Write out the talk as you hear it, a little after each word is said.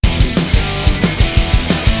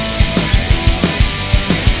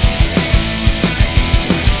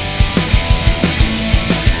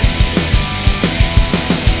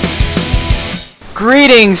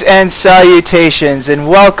Greetings and salutations, and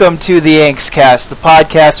welcome to the AngstCast, the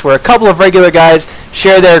podcast where a couple of regular guys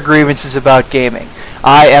share their grievances about gaming.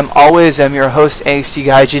 I am your host, Angsty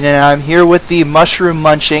Gaijin, and I'm here with the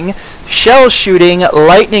mushroom-munching, shell-shooting,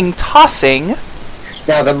 lightning-tossing...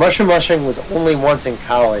 Now, the mushroom munching was only once in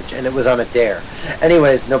college, and it was on a dare.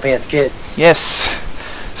 Anyways, NoPantsKid. Yes.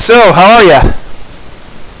 So, how are ya?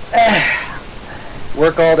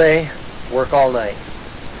 Work all day, work all night.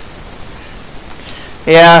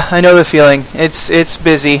 Yeah, I know the feeling. It's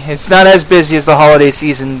busy. It's not as busy as the holiday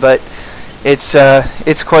season, but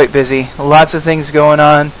it's quite busy. Lots of things going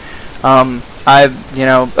on.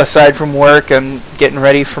 Aside from work, I'm getting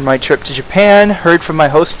ready for my trip to Japan. Heard from my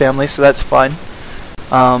host family, so that's fun.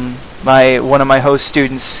 One of my host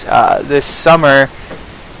students this summer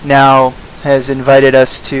now has invited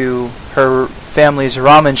us to her family's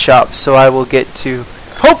ramen shop, so I will get to.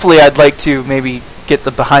 Hopefully, I'd like to maybe get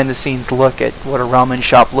the behind-the-scenes look at what a ramen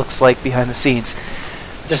shop looks like behind the scenes.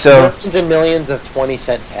 Just millions and millions of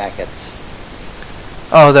 20-cent packets.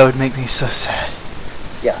 Oh, that would make me so sad.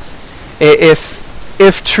 Yes.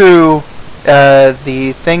 If true,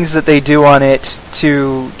 the things that they do on it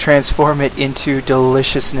to transform it into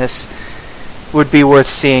deliciousness would be worth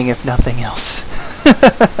seeing, if nothing else.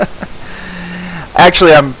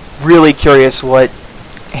 Actually, I'm really curious what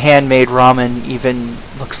handmade ramen even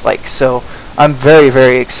looks like, so I'm very,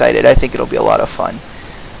 very excited. I think it'll be a lot of fun.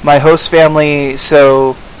 My host family,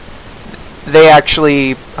 so they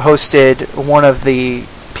actually hosted one of the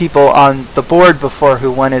people on the board before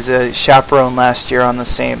who went as a chaperone last year on the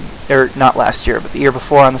same, or not last year, but the year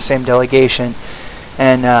before on the same delegation,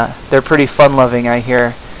 and they're pretty fun-loving, I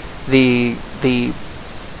hear. The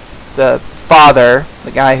father,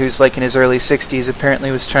 the guy who's like in his early 60s,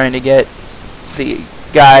 apparently was trying to get the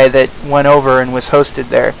guy that went over and was hosted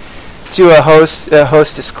there to a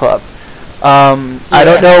hostess club. I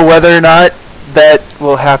don't know whether or not that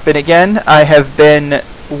will happen again. I have been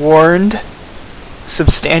warned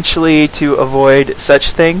substantially to avoid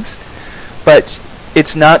such things, but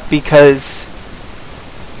it's not because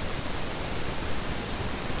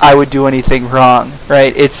I would do anything wrong,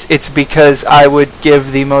 right? It's because I would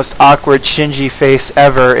give the most awkward shinji face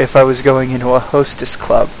ever if I was going into a hostess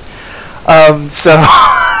club. So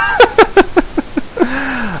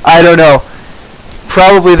I don't know.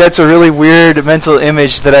 Probably that's a really weird mental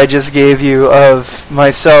image that I just gave you of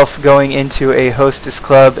myself going into a hostess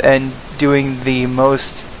club and doing the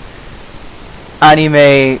most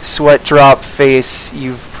anime sweat drop face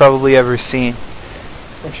you've probably ever seen.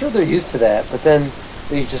 I'm sure they're used to that, but then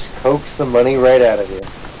they just coax the money right out of you.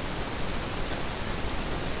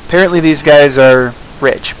 Apparently these guys are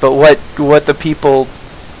rich, but what the people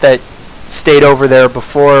that stayed over there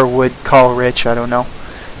before would call rich, I don't know.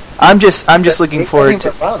 I'm just looking forward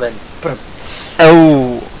to ramen.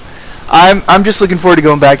 I'm just looking forward to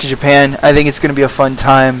going back to Japan. I think it's going to be a fun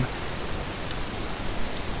time.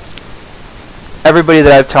 Everybody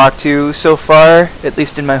that I've talked to so far, at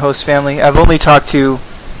least in my host family, I've only talked to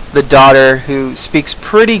the daughter who speaks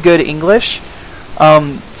pretty good English.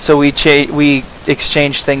 So we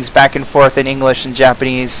exchange things back and forth in English and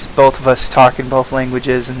Japanese. Both of us talk in both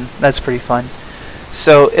languages, and that's pretty fun.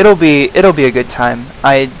 So it'll be a good time.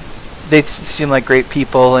 They seem like great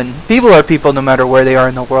people, and people are people no matter where they are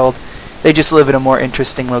in the world. They just live in a more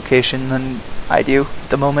interesting location than I do at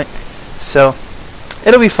the moment. So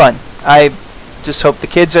it'll be fun. I just hope the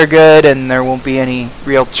kids are good and there won't be any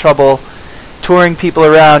real trouble touring people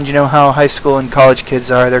around. You know how high school and college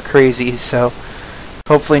kids are. They're crazy, so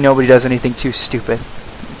hopefully nobody does anything too stupid.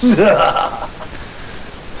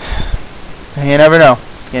 You never know.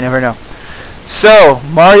 You never know. So,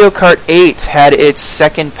 Mario Kart 8 had its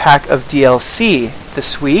second pack of DLC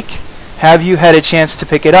this week. Have you had a chance to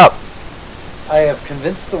pick it up? I have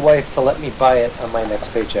convinced the wife to let me buy it on my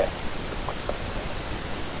next paycheck.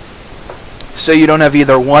 So you don't have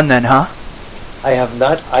either one then, huh? I have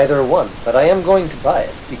not either one, but I am going to buy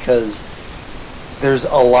it because there's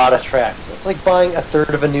a lot of tracks. It's like buying a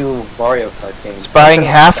third of a new Mario Kart game. It's buying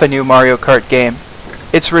half a new Mario Kart game.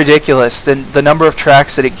 It's ridiculous. The number of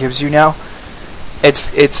tracks that it gives you now.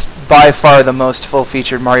 It's by far the most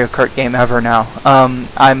full-featured Mario Kart game ever now.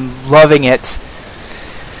 I'm loving it.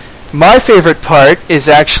 My favorite part is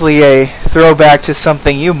actually a throwback to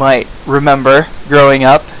something you might remember growing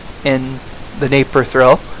up in the Naper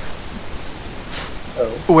Thrill,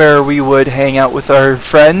 where we would hang out with our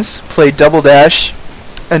friends, play Double Dash,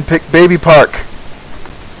 and pick Baby Park.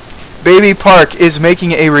 Baby Park is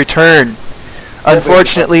making a return.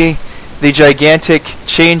 Unfortunately, the gigantic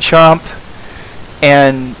Chain Chomp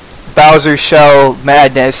and Bowser Shell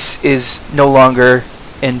madness is no longer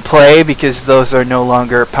in play because those are no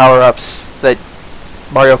longer power-ups that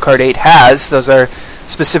Mario Kart 8 has. Those are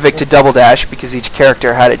specific to Double Dash because each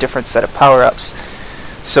character had a different set of power-ups.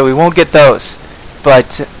 So we won't get those.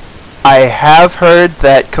 But I have heard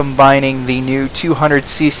that combining the new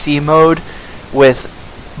 200cc mode with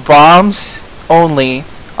bombs only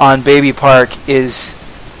on Baby Park is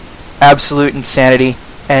absolute insanity,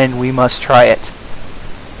 and we must try it.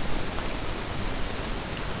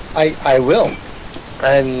 I will.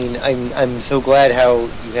 I mean, I'm so glad how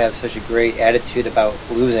you have such a great attitude about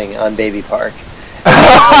losing on Baby Park.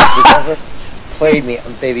 Whoever played me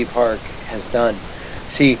on Baby Park has done.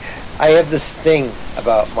 See, I have this thing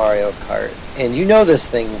about Mario Kart, and you know this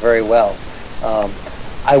thing very well.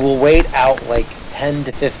 I will wait out like 10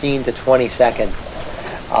 to 15 to 20 seconds.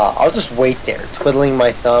 I'll just wait there, twiddling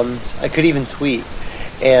my thumbs. I could even tweet.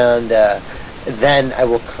 And then I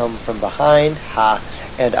will come from behind,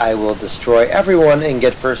 and I will destroy everyone and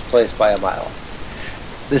get first place by a mile.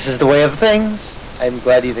 This is the way of things. I'm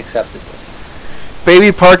glad you've accepted this.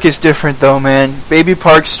 Baby Park is different though, man. Baby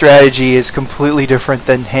Park's strategy is completely different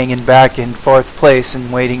than hanging back in fourth place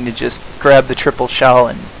and waiting to just grab the triple shell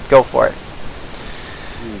and go for it.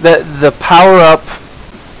 The power-up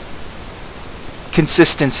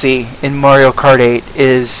consistency in Mario Kart 8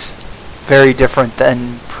 is very different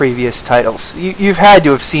than previous titles. You've had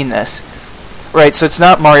to have seen this. Right, so it's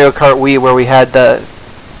not Mario Kart Wii where we had the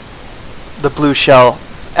blue shell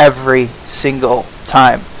every single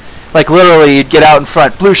time. Like literally you'd get out in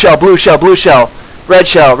front, blue shell, blue shell, blue shell, red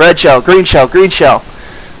shell, red shell, green shell, green shell.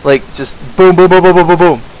 Like just boom, boom, boom, boom, boom, boom,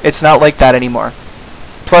 boom. It's not like that anymore.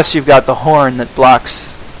 Plus you've got the horn that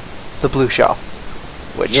blocks the blue shell.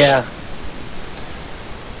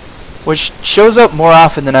 Which shows up more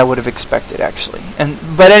often than I would have expected, actually.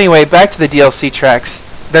 But anyway, back to the DLC tracks.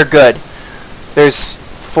 They're good. There's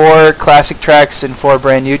 4 classic tracks and 4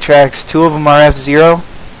 brand new tracks. 2 of them are F-Zero.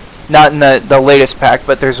 Not in the latest pack,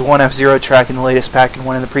 but there's 1 F-Zero track in the latest pack and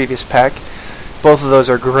 1 in the previous pack. Both of those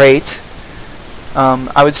are great.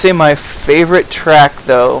 I would say my favorite track,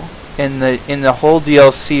 though, in the whole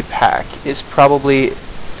DLC pack is probably...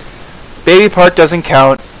 Baby Park doesn't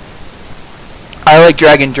count. I like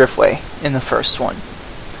Dragon Driftway in the first one.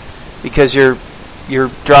 Because you're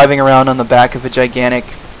driving around on the back of a gigantic,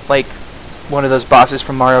 like... one of those bosses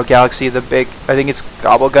from Mario Galaxy, the big, I think it's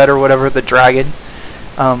Gobblegut or whatever, the dragon,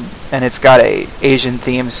 and it's got a Asian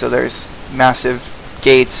theme, so there's massive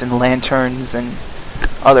gates and lanterns and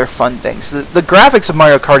other fun things. The graphics of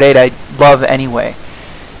Mario Kart 8 I love anyway,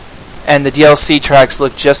 and the DLC tracks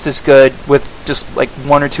look just as good, with just like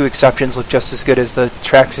 1 or 2 exceptions, look just as good as the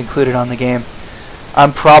tracks included on the game.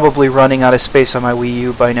 I'm probably running out of space on my Wii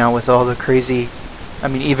U by now with all the crazy, I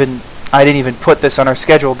didn't even put this on our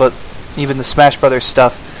schedule, but even the Smash Brothers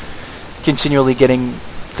stuff, continually getting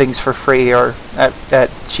things for free or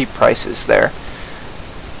at cheap prices there.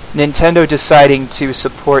 Nintendo deciding to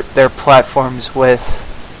support their platforms with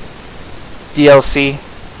DLC.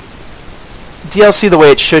 DLC the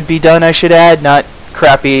way it should be done, I should add, not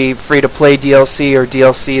crappy free-to-play DLC or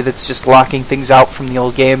DLC that's just locking things out from the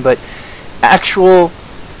old game, but actual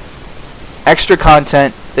extra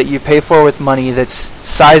content that you pay for with money that's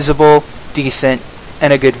sizable, decent,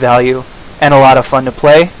 and a good value, and a lot of fun to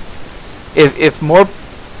play. If more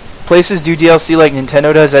places do DLC like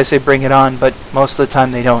Nintendo does, I say bring it on, but most of the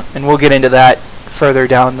time they don't. And we'll get into that further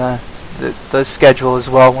down the schedule as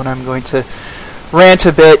well, when I'm going to rant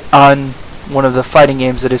a bit on one of the fighting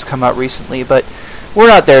games that has come out recently, but we're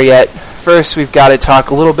not there yet. First, we've got to talk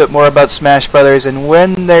a little bit more about Smash Brothers, and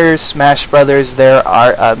when there's Smash Brothers, there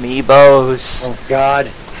are Amiibos. Oh God!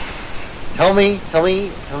 Tell me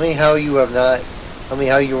how you have not. Tell me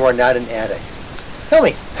how you are not an addict. Tell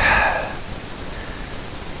me.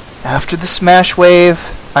 After the Smash wave,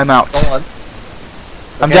 I'm out. Go on.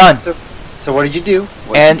 I'm done. So what did you do?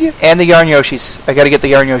 And the Yarn Yoshis. I got to get the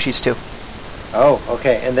Yarn Yoshis too. Oh,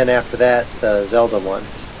 okay. And then after that, the Zelda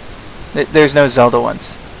ones. There's no Zelda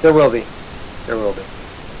ones. There will be.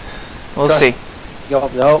 We'll see.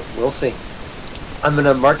 No, we'll see. I'm going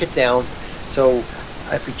to mark it down. So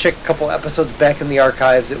if we check a couple episodes back in the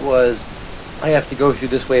archives, it was... I have to go through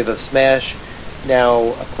this wave of Smash.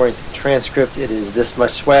 Now, according to the transcript, it is this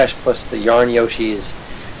much Smash plus the Yarn Yoshis.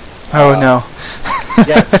 Oh no!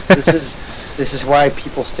 Yes, this is why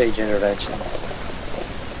people stage interventions.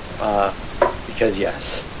 Because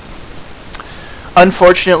yes.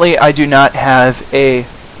 Unfortunately, I do not have an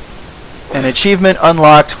achievement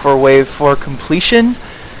unlocked for Wave 4 completion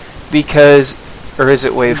because, or is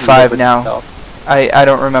it Wave 5 now? I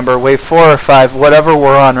don't remember. Wave 4 or 5, whatever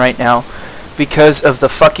we're on right now. Because of the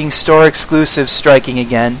fucking store exclusives striking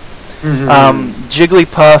again.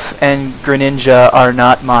 Jigglypuff and Greninja are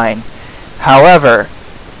not mine. However,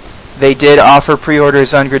 they did offer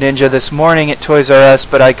pre-orders on Greninja this morning at Toys R Us,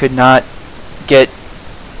 but I could not get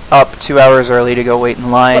up 2 hours early to go wait in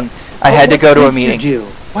line. I had to go to a meeting.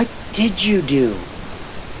 What did you do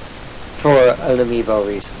for an Amiibo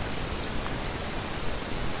reason?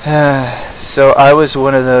 So I was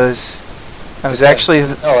one of those. I was actually.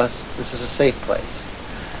 Tell us. This is a safe place.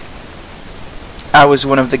 I was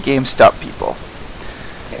one of the GameStop people.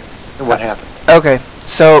 Okay. And what happened? Okay,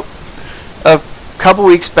 so a couple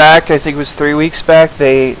weeks back, I think it was 3 weeks back,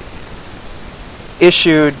 they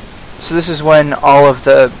issued. So this is when all of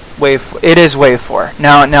the Wave. It is Wave 4.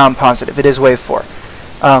 Now I'm positive. It is Wave 4.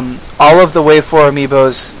 All of the Wave 4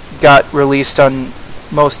 Amiibos got released on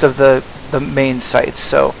most of the main sites.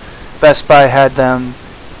 So Best Buy had them.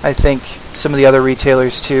 I think some of the other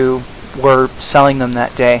retailers too were selling them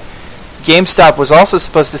that day. GameStop was also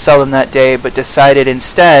supposed to sell them that day, but decided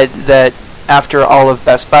instead that after all of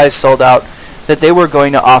Best Buy's sold out, that they were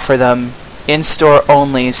going to offer them in-store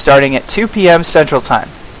only starting at 2 p.m. Central Time.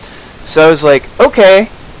 So I was like, okay,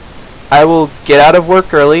 I will get out of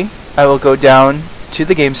work early. I will go down to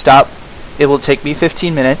the GameStop. It will take me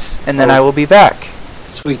 15 minutes, and then I will be back.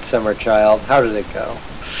 Sweet summer child. How did it go?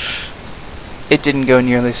 It didn't go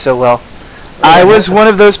nearly so well. I was one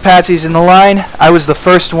of those patsies in the line. I was the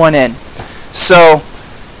first one in. So,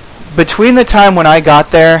 between the time when I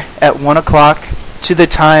got there at 1 o'clock to the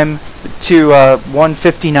time to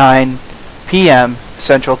 1:59 p.m.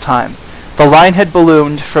 Central Time, the line had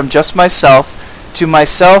ballooned from just myself to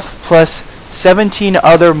myself plus 17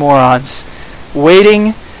 other morons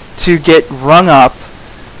waiting to get rung up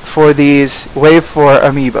for these Wave 4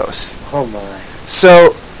 Amiibos. Oh my.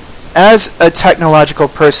 So, as a technological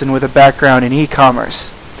person with a background in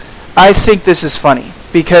e-commerce, I think this is funny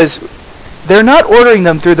because they're not ordering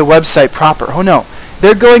them through the website proper. Oh no.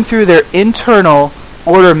 They're going through their internal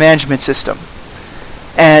order management system.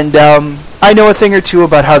 And I know a thing or two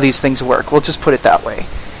about how these things work. We'll just put it that way.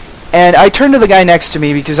 And I turn to the guy next to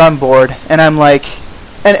me because I'm bored, and I'm like,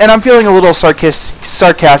 and I'm feeling a little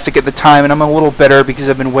sarcastic at the time, and I'm a little bitter because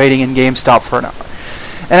I've been waiting in GameStop for an hour.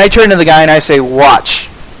 And I turn to the guy and I say, watch.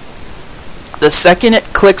 The second it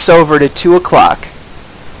clicks over to 2 o'clock,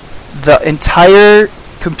 the entire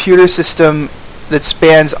computer system that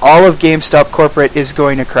spans all of GameStop corporate is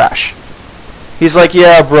going to crash. He's like,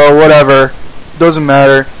 yeah, bro, whatever. Doesn't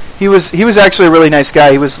matter. He was actually a really nice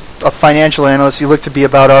guy. He was a financial analyst. He looked to be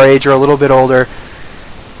about our age or a little bit older.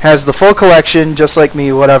 Has the full collection, just like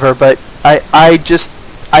me, whatever. But I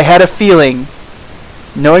had a feeling,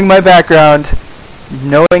 knowing my background,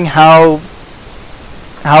 knowing how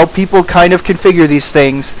people kind of configure these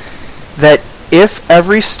things, that if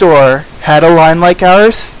every store had a line like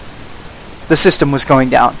ours, the system was going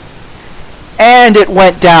down. And it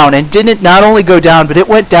went down, and didn't not only go down, but it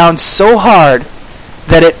went down so hard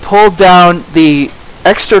that it pulled down the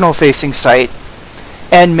external facing site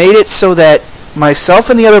and made it so that myself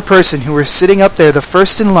and the other person who were sitting up there, the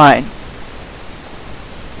first in line,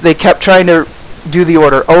 they kept trying to do the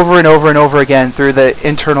order over and over and over again through the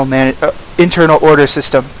internal order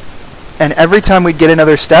system. And every time we'd get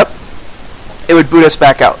another step, it would boot us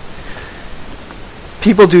back out.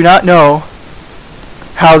 People do not know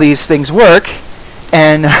how these things work,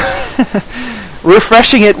 and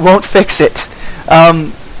refreshing it won't fix it.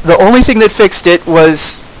 The only thing that fixed it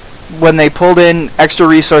was when they pulled in extra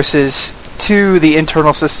resources to the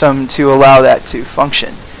internal system to allow that to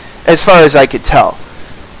function, as far as I could tell.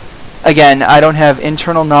 Again, I don't have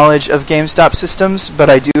internal knowledge of GameStop systems, but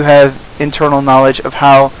I do have internal knowledge of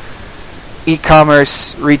how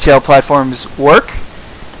e-commerce retail platforms work,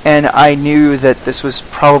 and I knew that this was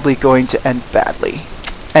probably going to end badly.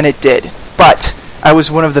 And it did. But I was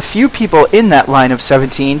one of the few people in that line of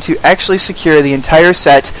 17 to actually secure the entire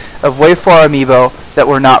set of Wave 4 Amiibo that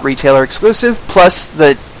were not retailer exclusive, plus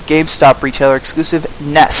the GameStop retailer exclusive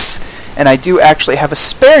NES. And I do actually have a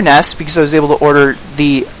spare NES because I was able to order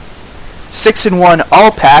the 6-in-1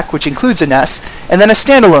 all-pack, which includes a NES, and then a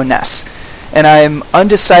standalone NES. And I'm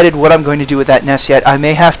undecided what I'm going to do with that NES yet. I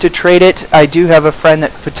may have to trade it. I do have a friend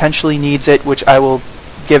that potentially needs it, which I will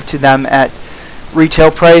give to them at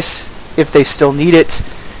retail price if they still need it.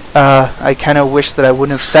 I kind of wish that I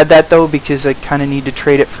wouldn't have said that, though, because I kind of need to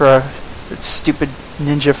trade it for a stupid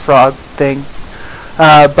Ninja Frog thing.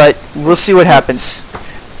 But we'll see what happens.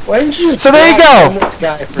 Why didn't you? So there you go.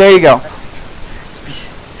 There you go.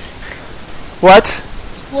 What?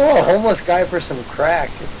 Just blow a homeless guy for some crack.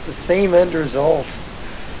 It's the same end result.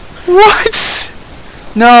 What?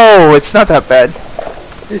 No, it's not that bad.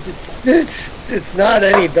 It's not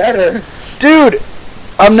any better. Dude,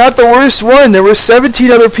 I'm not the worst one. There were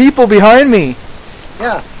 17 other people behind me.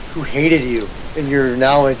 Yeah, who hated you and your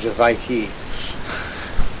knowledge of IT.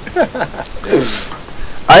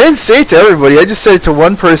 I didn't say it to everybody. I just said it to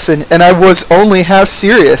one person, and I was only half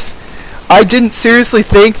serious. I didn't seriously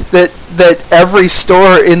think that every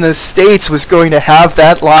store in the States was going to have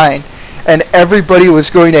that line, and everybody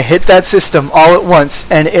was going to hit that system all at once,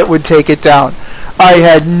 and it would take it down. I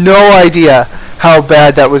had no idea how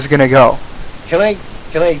bad that was going to go. Can I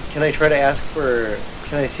try to ask for?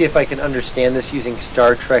 Can I see if I can understand this using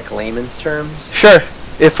Star Trek layman's terms? Sure.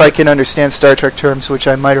 If I can understand Star Trek terms, which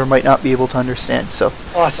I might or might not be able to understand. So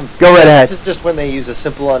awesome. Go right ahead. This is just when they use a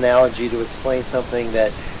simple analogy to explain something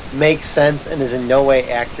that makes sense and is in no way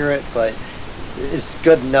accurate, but is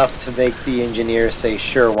good enough to make the engineer say,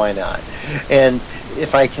 sure, why not? And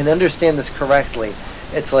if I can understand this correctly,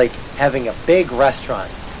 it's like having a big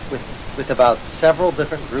restaurant with about several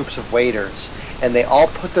different groups of waiters, and they all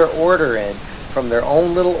put their order in from their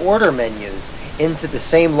own little order menus into the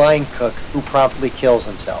same line cook who promptly kills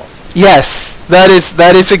himself. Yes, that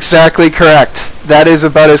is exactly correct. That is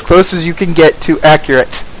about as close as you can get to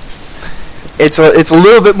accurate. It's a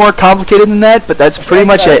little bit more complicated than that, but that's pretty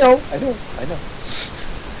much it. I know.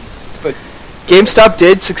 But GameStop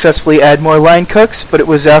did successfully add more line cooks, but it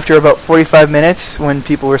was after about 45 minutes when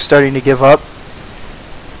people were starting to give up,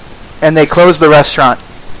 and they closed the restaurant.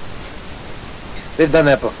 They've done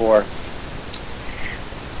that before.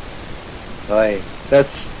 Boy,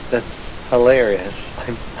 that's hilarious.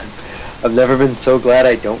 I've never been so glad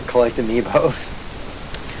I don't collect Amiibos.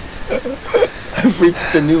 I've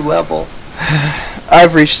reached a new level.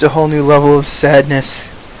 I've reached a whole new level of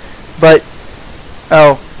sadness. But,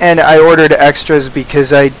 and I ordered extras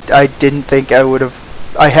because I didn't think I would have...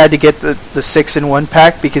 I had to get the 6-in-1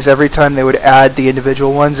 pack because every time they would add the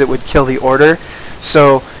individual ones, it would kill the order.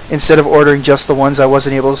 So instead of ordering just the ones I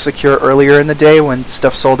wasn't able to secure earlier in the day when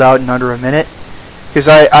stuff sold out in under a minute, because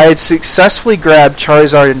I had successfully grabbed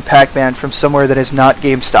Charizard and Pac-Man from somewhere that is not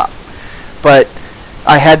GameStop. But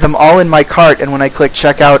I had them all in my cart, and when I clicked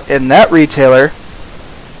checkout in that retailer,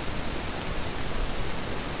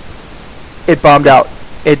 it bombed out.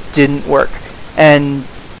 It didn't work. And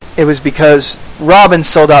it was because Robin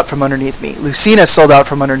sold out from underneath me. Lucina sold out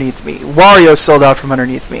from underneath me. Wario sold out from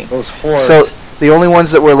underneath me. Those hordes. So the only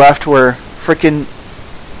ones that were left were frickin'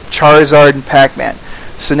 Charizard and Pac-Man.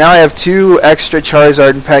 So now I have 2 extra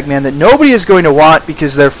Charizard and Pac-Man that nobody is going to want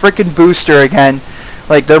because they're frickin' booster again.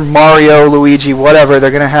 Like, they're Mario, Luigi, whatever. They're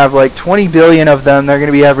going to have like 20 billion of them. They're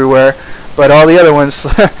going to be everywhere. But all the other ones,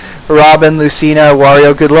 Robin, Lucina,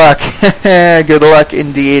 Wario, good luck. Good luck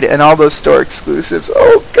indeed. And all those store exclusives.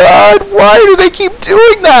 Oh, God, why do they keep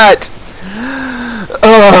doing that?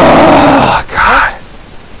 Oh, God.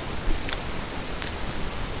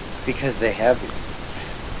 Because they have you.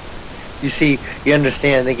 You see, you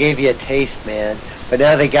understand, they gave you a taste, man. But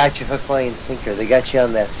now they got you hook, line, and sinker. They got you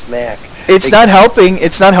on that smack. It's not helping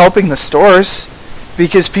the stores.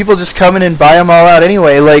 Because people just come in and buy them all out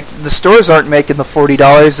anyway. Like, the stores aren't making the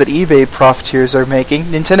 $40 that eBay profiteers are making.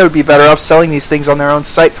 Nintendo would be better off selling these things on their own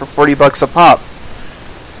site for $40 a pop.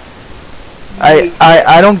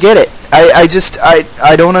 I don't get it.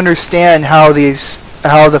 I don't understand how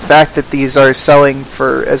the fact that these are selling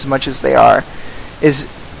for as much as they are is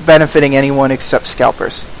benefiting anyone except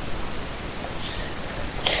scalpers.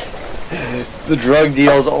 The drug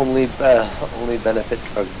deals only benefit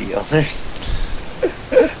drug dealers.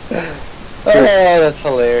 Oh, that's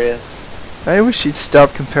hilarious. I wish you'd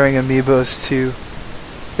stop comparing Amiibos to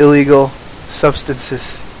illegal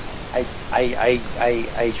substances.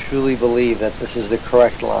 I truly believe that this is the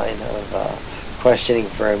correct line of questioning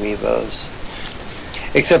for Amiibos.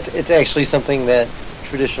 Except it's actually something that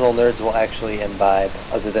traditional nerds will actually imbibe,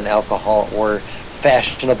 other than alcohol or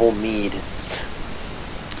fashionable mead.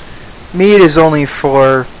 Mead is only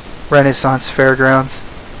for Renaissance fairgrounds.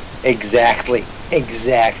 Exactly.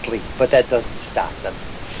 But that doesn't stop them.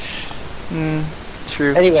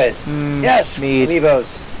 True. Anyways, yes, Mead.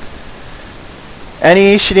 Amiibos.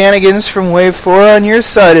 Any shenanigans from Wave 4 on your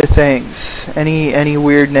side of things? Any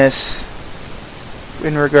weirdness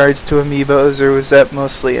in regards to Amiibos, or was that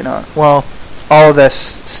mostly well, all of this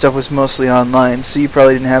stuff was mostly online, so you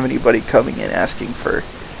probably didn't have anybody coming in asking for...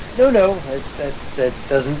 No, that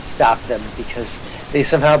doesn't stop them, because they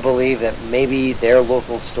somehow believe that maybe their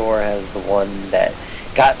local store has the one that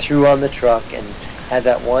got through on the truck and had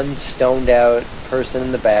that one stoned out person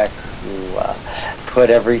in the back who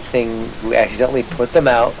accidentally put them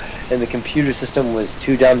out, and the computer system was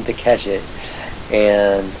too dumb to catch it.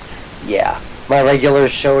 And yeah, my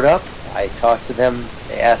regulars showed up. I talked to them.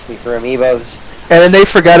 They asked me for Amiibos. And then they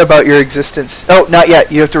forgot about your existence. Oh, not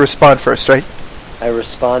yet. You have to respond first, right? I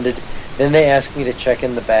responded. Then they asked me to check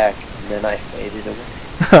in the back, and then I faded away.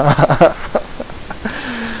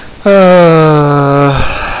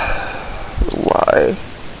 Why?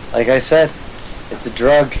 Like I said, it's a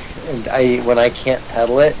drug, and when I can't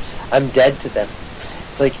peddle it, I'm dead to them.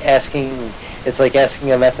 It's like asking a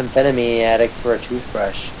methamphetamine addict for a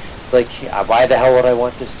toothbrush. It's like, why the hell would I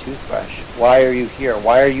want this toothbrush? Why are you here?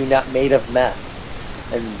 Why are you not made of meth?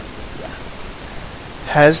 And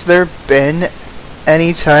yeah. Has there been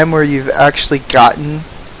any time where you've actually gotten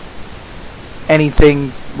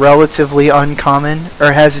anything relatively uncommon,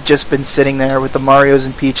 or has it just been sitting there with the Marios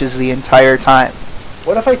and Peaches the entire time?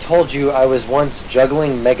 What if I told you I was once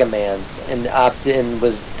juggling Mega Mans and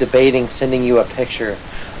was debating sending you a picture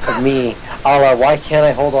of me, a la, why can't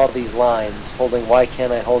I hold all these lines, why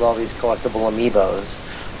can't I hold all these collectible Amiibos,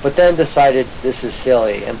 but then decided this is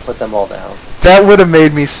silly and put them all down. That would have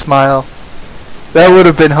made me smile. That would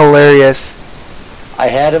have been hilarious. I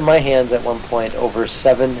had in my hands at one point over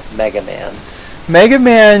 7 Mega Mans. Mega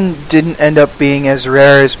Man didn't end up being as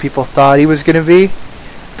rare as people thought he was going to be,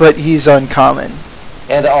 but he's uncommon.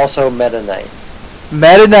 And also Meta Knight.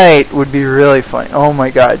 Meta Knight would be really funny. Oh my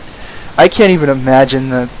god. I can't even imagine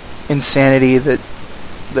the insanity that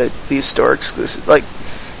these store exclusive, like,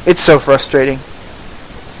 it's so frustrating.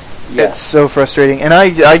 Yeah. It's so frustrating. And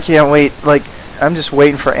I can't wait. Like, I'm just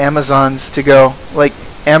waiting for Amazon's to go. Like,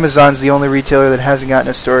 Amazon's the only retailer that hasn't gotten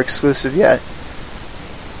a store exclusive yet.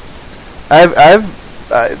 I've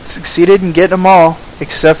succeeded in getting them all,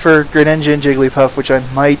 except for Greninja and Jigglypuff, which I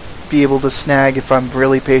might be able to snag if I'm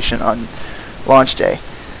really patient on launch day.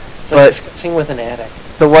 It's like discussing with an addict.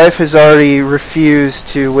 The wife has already refused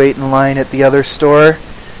to wait in line at the other store.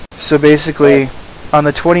 So basically, on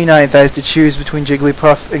the 29th, I have to choose between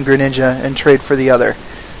Jigglypuff and Greninja and trade for the other.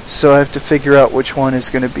 So I have to figure out which one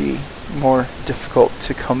is going to be more difficult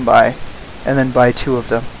to come by, and then buy 2 of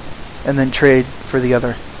them, and then trade for the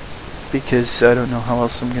other, because I don't know how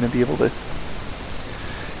else I'm going to be able to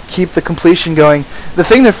keep the completion going. The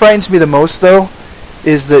thing that frightens me the most, though,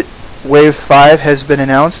 is that Wave 5 has been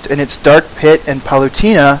announced, and it's Dark Pit and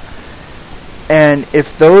Palutena, and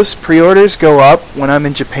if those pre-orders go up when I'm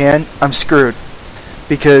in Japan, I'm screwed,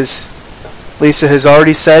 because Lisa has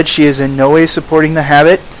already said she is in no way supporting the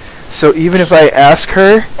habit. So even if I ask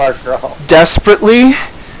her desperately,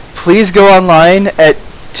 please go online at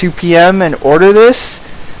 2 p.m. and order this,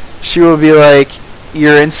 she will be like,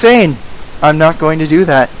 you're insane. I'm not going to do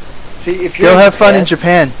that. See, if you're go have fun in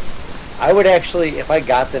Japan. I would actually, if I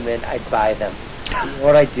got them in, I'd buy them. You know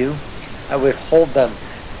what I'd do? I would hold them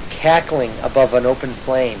cackling above an open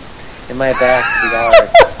flame in my backyard.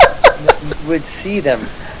 You would see them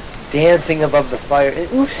dancing above the fire. And,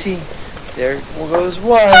 oopsie. There goes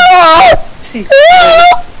one. See,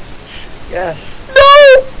 yes.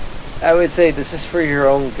 No. I would say this is for your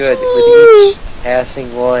own good, with each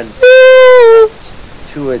passing one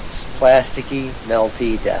to its plasticky,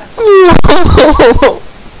 melty death.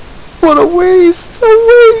 What a waste!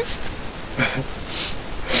 A waste.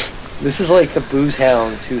 This is like the booze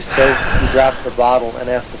hounds who drop the bottle and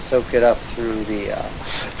have to soak it up through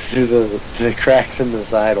the cracks in the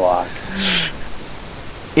sidewalk.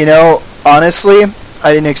 You know, honestly,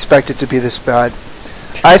 I didn't expect it to be this bad.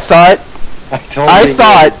 I thought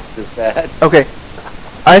this bad. Okay.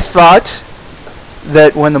 I thought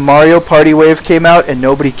that when the Mario Party wave came out and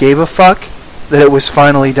nobody gave a fuck, that it was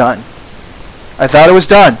finally done. I thought it was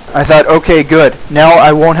done. I thought, okay, good. Now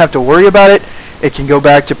I won't have to worry about it. It can go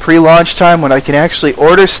back to pre-launch time when I can actually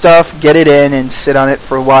order stuff, get it in, and sit on it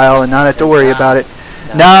for a while and not have to worry about it.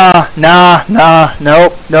 Nah,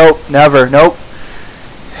 nope, never, nope.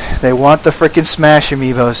 They want the frickin' Smash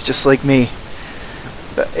Amiibos, just like me.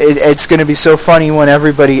 It's going to be so funny when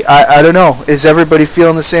everybody... I don't know. Is everybody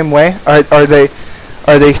feeling the same way? Are they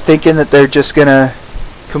thinking that they're just going to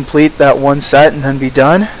complete that one set and then be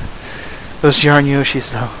done? Those Yarn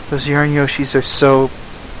Yoshis, though. Those Yarn Yoshis are so...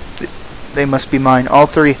 They must be mine. All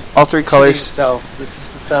three colors. So, this is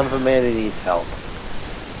the sound of a man who needs help.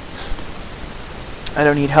 I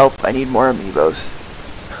don't need help. I need more Amiibos.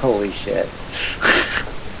 Holy shit.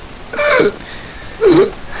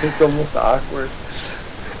 It's almost awkward.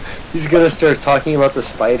 He's gonna start talking about the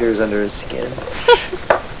spiders under his skin.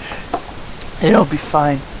 It'll be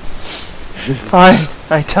fine. Fine,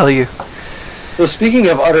 I tell you. So speaking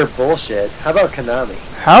of utter bullshit, how about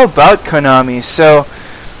Konami? So,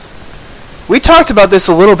 we talked about this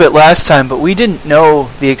a little bit last time, but we didn't know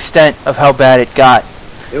the extent of how bad it got.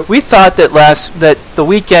 Yep. We thought that the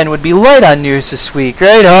weekend would be light on news this week,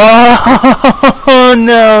 right? Oh,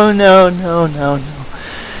 no.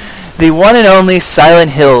 The one and only Silent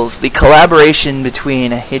Hills, the collaboration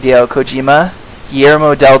between Hideo Kojima,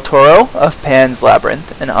 Guillermo del Toro of Pan's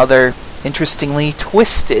Labyrinth and other interestingly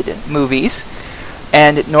twisted movies,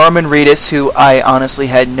 and Norman Reedus, who I honestly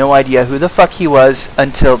had no idea who the fuck he was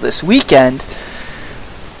until this weekend.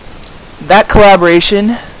 That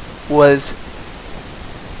collaboration was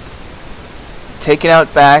taken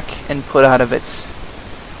out back and put out of its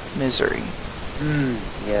misery.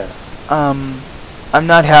 Yes. I'm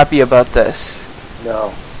not happy about this.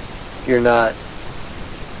 No, you're not.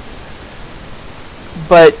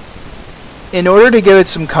 But in order to give it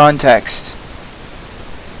some context,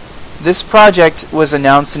 this project was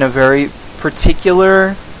announced in a very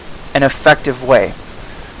particular and effective way.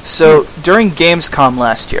 So during Gamescom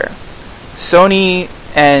last year, Sony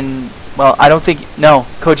and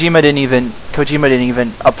Kojima didn't even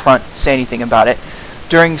upfront say anything about it.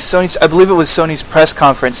 During Sony's, I believe it was Sony's press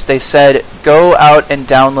conference, they said, go out and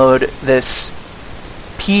download this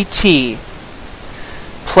PT,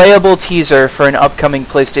 playable teaser for an upcoming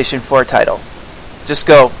PlayStation 4 title. Just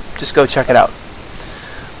go check it out.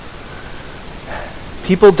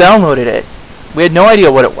 People downloaded it. We had no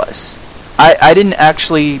idea what it was. I didn't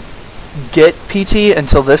actually get PT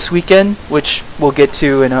until this weekend, which we'll get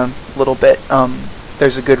to in a little bit.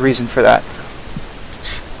 There's a good reason for that.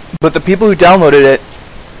 But the people who downloaded it,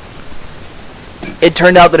 it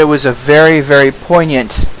turned out that it was a very, very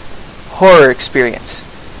poignant horror experience.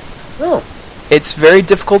 Oh. It's very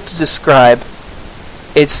difficult to describe.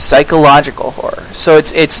 It's psychological horror. So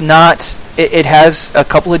it's not... It has a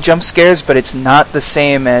couple of jump scares, but it's not the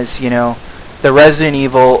same as, the Resident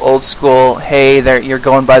Evil old school, hey, there you're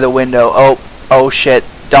going by the window, oh shit,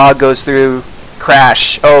 dog goes through,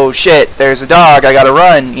 crash, oh shit, there's a dog, I gotta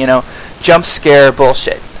run, jump scare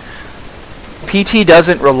bullshit. PT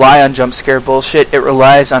doesn't rely on jump scare bullshit, it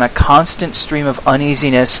relies on a constant stream of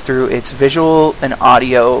uneasiness through its visual and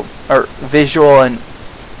audio, or visual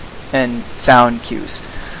and sound cues.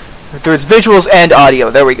 Through its visuals and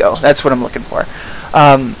audio, there we go, that's what I'm looking for.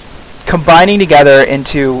 Combining together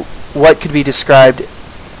into what could be described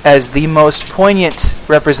as the most poignant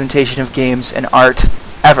representation of games and art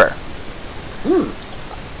ever.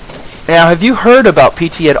 Now, have you heard about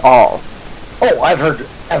PT at all? Oh, I've heard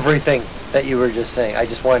everything that you were just saying. I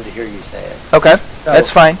just wanted to hear you say it. Okay, that's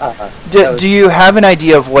fine. Do you have an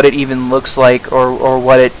idea of what it even looks like, or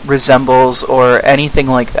what it resembles, or anything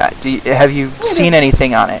like that? Have you seen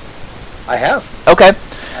anything on it? I have. Okay.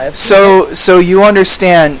 So you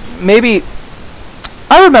understand, maybe...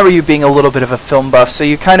 I remember you being a little bit of a film buff, so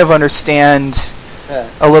you kind of understand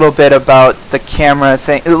a little bit about the camera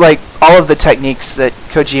thing, like all of the techniques that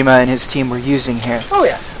Kojima and his team were using here. Oh,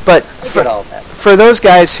 yeah. But for those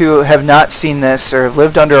guys who have not seen this, or have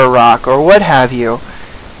lived under a rock, or what have you,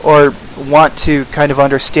 or want to kind of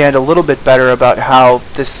understand a little bit better about how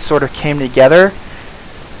this sort of came together,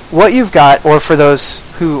 what you've got, or for those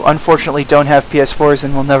who unfortunately don't have PS4s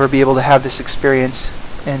and will never be able to have this experience,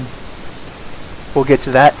 and we'll get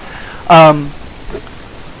to that.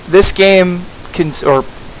 This game, or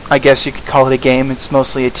I guess you could call it a game, it's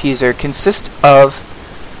mostly a teaser, consists of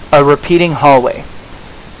a repeating hallway.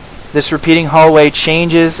 This repeating hallway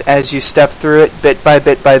changes as you step through it bit by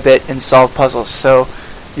bit by bit and solve puzzles. So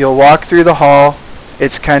you'll walk through the hall.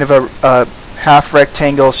 It's kind of a half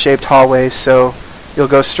rectangle shaped hallway, so you'll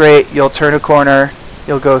go straight, you'll turn a corner,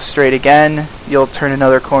 you'll go straight again, you'll turn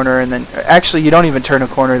another corner, and then... Actually, you don't even turn a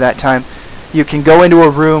corner that time. You can go into a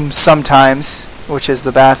room sometimes, which is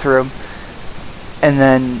the bathroom, and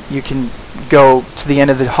then you can go to the end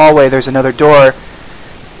of the hallway. There's another door.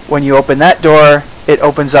 When you open that door, it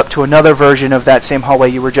opens up to another version of that same hallway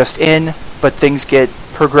you were just in, but things get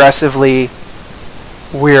progressively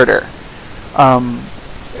weirder.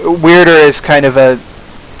 Weirder is kind of a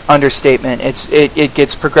understatement. It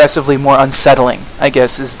gets progressively more unsettling, I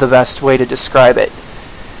guess, is the best way to describe it.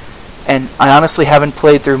 And I honestly haven't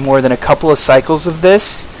played through more than a couple of cycles of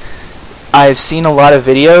this. I've seen a lot of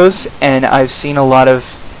videos, and I've seen a lot of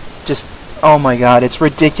just, oh my god, it's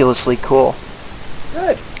ridiculously cool.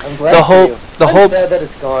 Good. I'm glad for you. I'm sad that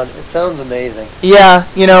it's gone. It sounds amazing. Yeah,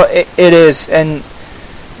 it is. And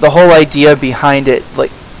the whole idea behind it,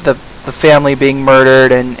 like the family being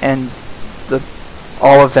murdered and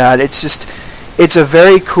all of that, it's a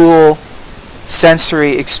very cool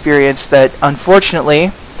sensory experience that,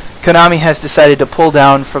 unfortunately, Konami has decided to pull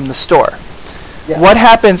down from the store. Yeah. What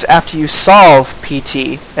happens after you solve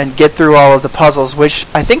PT and get through all of the puzzles, which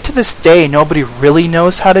I think to this day nobody really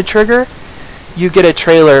knows how to trigger? You get a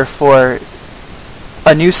trailer for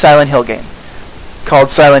a new Silent Hill game called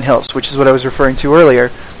Silent Hills, which is what I was referring to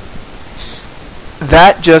earlier.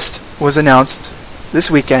 That just was announced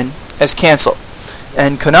this weekend, as canceled.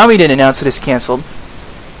 And Konami didn't announce it as canceled.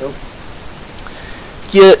 Nope.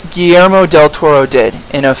 Guillermo del Toro did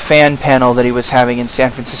in a fan panel that he was having in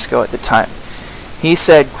San Francisco at the time. He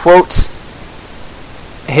said, quote,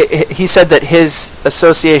 he said that his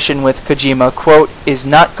association with Kojima, quote, is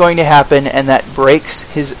not going to happen, and that breaks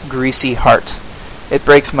his greasy heart. It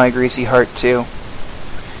breaks my greasy heart, too.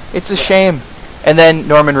 It's a shame. And then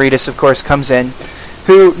Norman Reedus, of course, comes in.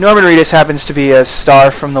 Norman Reedus happens to be a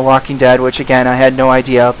star from The Walking Dead, which, again, I had no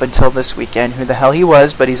idea up until this weekend who the hell he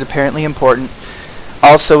was, but he's apparently important.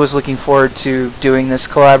 Also was looking forward to doing this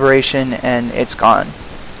collaboration, and it's gone.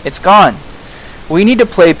 It's gone. We need to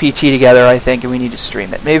play PT together, I think, and we need to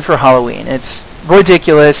stream it. Maybe for Halloween. It's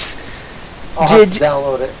ridiculous. I'll have to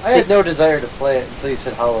download it. I had no desire to play it until you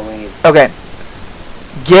said Halloween. Okay.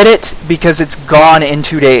 Get it because it's gone in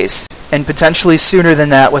 2 days. And potentially sooner than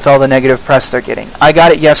that with all the negative press they're getting. I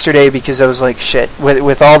got it yesterday because I was like, shit,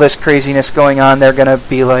 with all this craziness going on, they're going to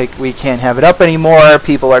be like, we can't have it up anymore.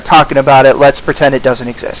 People are talking about it. Let's pretend it doesn't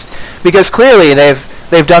exist. Because clearly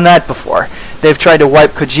they've done that before. They've tried to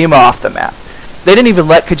wipe Kojima off the map. They didn't even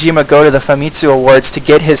let Kojima go to the Famitsu Awards to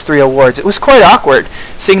get his 3 awards. It was quite awkward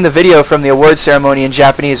seeing the video from the award ceremony in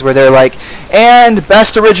Japanese where they're like, and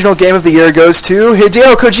Best Original Game of the Year goes to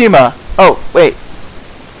Hideo Kojima. Oh, wait.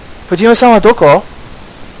 Kojima-san wa doko?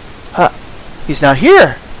 He's not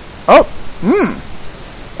here. Oh,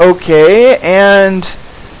 Okay, and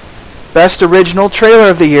Best Original Trailer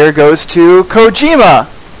of the Year goes to Kojima.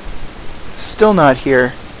 Still not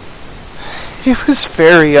here. It was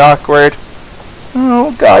very awkward.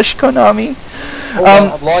 Oh gosh, Konami.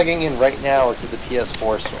 I'm logging in right now to the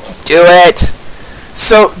PS4 store. Do it!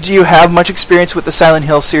 So, do you have much experience with the Silent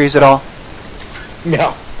Hill series at all?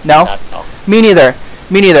 No. No? No. Me neither.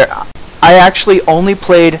 I actually only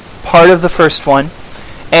played part of the first one,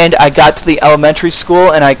 and I got to the elementary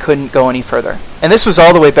school and I couldn't go any further. And this was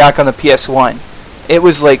all the way back on the PS1. It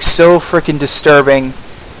was like so freaking disturbing,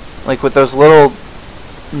 like with those little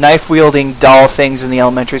knife-wielding doll things in the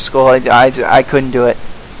elementary school. I couldn't do it.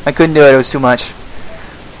 I couldn't do it. It was too much.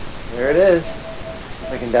 There it is. See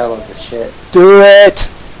if I can download this shit. Do it!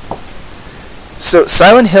 So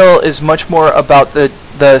Silent Hill is much more about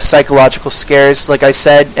the psychological scares, like I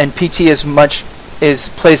said, and PT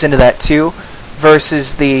plays into that too,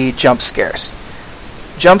 versus the jump scares.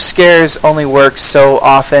 Jump scares only work so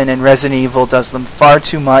often, and Resident Evil does them far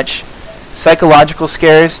too much. Psychological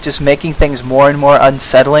scares, just making things more and more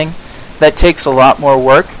unsettling, that takes a lot more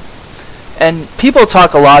work. And people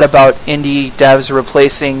talk a lot about indie devs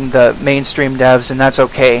replacing the mainstream devs, and that's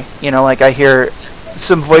okay. You know, like I hear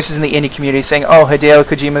some voices in the indie community saying, oh, Hideo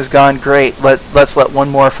Kojima's gone, great, let's let one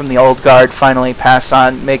more from the old guard finally pass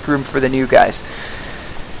on, make room for the new guys.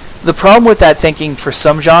 The problem with that thinking for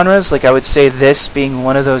some genres, like I would say this being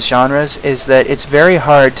one of those genres, is that it's very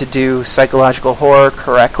hard to do psychological horror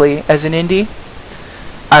correctly as an indie.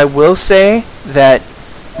 I will say that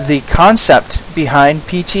the concept behind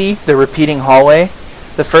PT, the repeating hallway,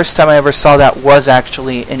 the first time I ever saw that was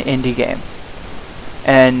actually an indie game.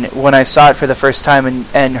 And when I saw it for the first time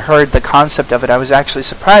and heard the concept of it, I was actually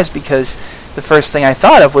surprised because the first thing I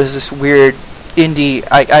thought of was this weird indie,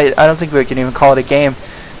 I don't think we can even call it a game,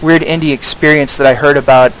 weird indie experience that I heard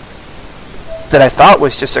about that I thought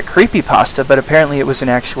was just a creepypasta, but apparently it was an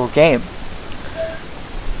actual game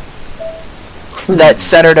that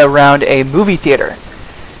centered around a movie theater.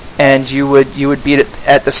 And you would be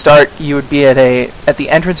at the start, you would be at the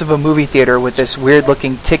entrance of a movie theater with this weird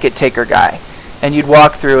looking ticket taker guy. And you'd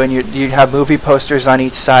walk through and you'd have movie posters on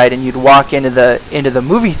each side, and you'd walk into the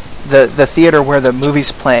movie the theater where the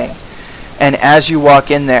movie's playing. And as you walk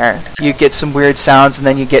in there, you get some weird sounds, and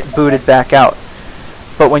then you get booted back out.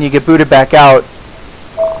 But when you get booted back out,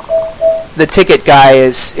 the ticket guy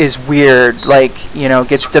is weird, like, you know,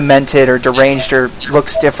 gets demented or deranged or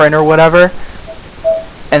looks different or whatever.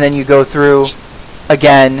 And then you go through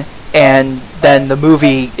again, and then the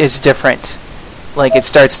movie is different. Like, it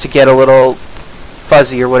starts to get a little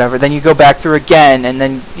fuzzy or whatever. Then you go back through again, and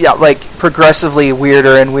then, yeah, like, progressively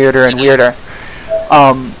weirder and weirder and weirder.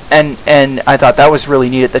 And I thought that was really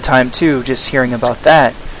neat at the time too, just hearing about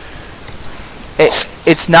that.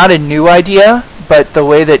 It's not a new idea, but the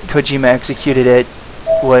way that Kojima executed it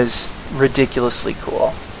was ridiculously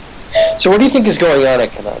cool. So what do you think is going on at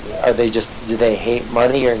Konami? Do they hate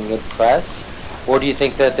money or good press? Or do you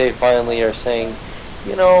think that they finally are saying,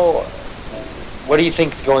 you know, what do you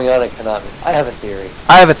think is going on at Konami? I have a theory.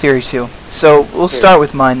 I have a theory too. So we'll start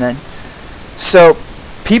with mine then. So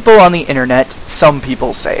people on the internet, some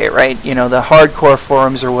people say, right, you know, the hardcore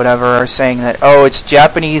forums or whatever are saying that, oh, it's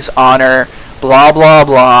Japanese honor, blah, blah,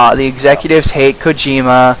 blah, the executives hate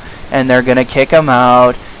Kojima, and they're going to kick him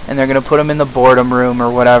out, and they're going to put him in the boredom room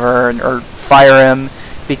or whatever, or fire him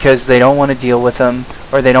because they don't want to deal with him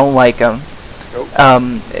or they don't like him. Nope.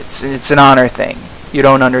 It's an honor thing. You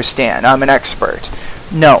don't understand. I'm an expert.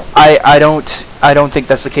 No, I don't think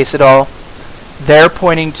that's the case at all. They're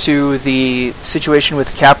pointing to the situation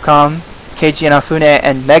with Capcom, Keiji Inafune,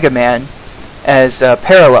 and Mega Man as a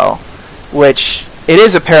parallel, which it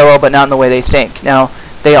is a parallel, but not in the way they think. Now,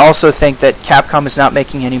 they also think that Capcom is not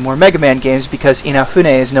making any more Mega Man games because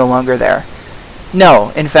Inafune is no longer there.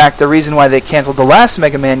 No, in fact, the reason why they canceled the last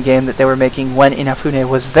Mega Man game that they were making when Inafune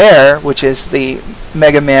was there, which is the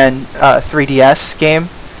Mega Man 3DS game,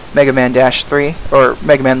 Mega Man -3, or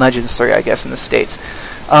Mega Man Legends 3, I guess, in the States.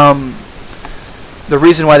 The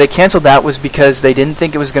reason why they canceled that was because they didn't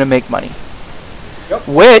think it was going to make money. Yep.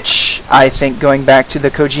 Which, I think, going back to the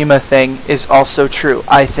Kojima thing, is also true.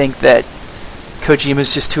 I think that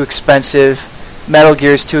Kojima's just too expensive, Metal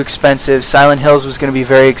Gear's too expensive, Silent Hills was going to be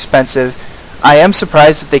very expensive. I am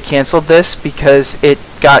surprised that they canceled this because it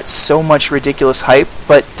got so much ridiculous hype,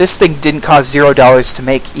 but this thing didn't cost $0 to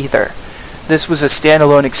make either. This was a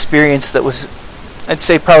standalone experience that was, I'd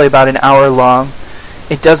say, probably about an hour long.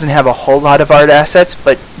 It doesn't have a whole lot of art assets,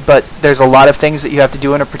 but there's a lot of things that you have to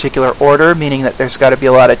do in a particular order, meaning that there's got to be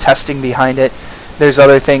a lot of testing behind it. There's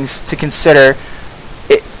other things to consider.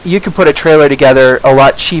 You could put a trailer together a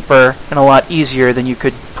lot cheaper and a lot easier than you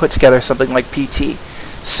could put together something like PT.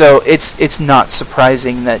 So it's not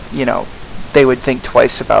surprising that, they would think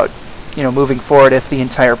twice about, moving forward if the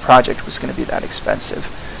entire project was going to be that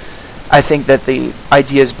expensive. I think that the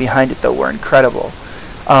ideas behind it, though, were incredible.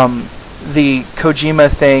 The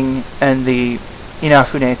Kojima thing and the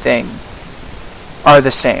Inafune thing are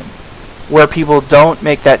the same. Where people don't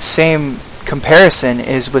make that same comparison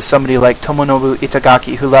is with somebody like Tomonobu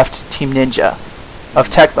Itagaki, who left Team Ninja of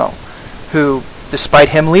Tecmo, who, despite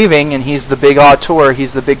him leaving, and he's the big auteur,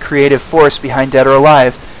 he's the big creative force behind Dead or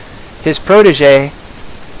Alive, his protege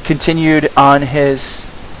carried on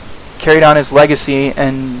his legacy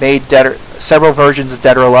and made several versions of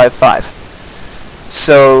Dead or Alive 5.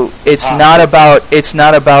 So it's not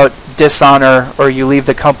about dishonor or you leave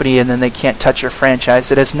the company and then they can't touch your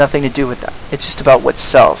franchise. It has nothing to do with that. It's just about what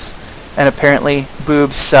sells. And apparently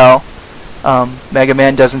boobs sell, Mega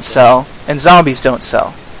Man doesn't sell, and zombies don't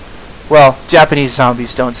sell. Well, Japanese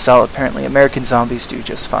zombies don't sell, apparently. American zombies do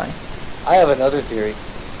just fine. I have another theory.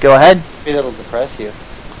 Go ahead. Maybe that'll depress you.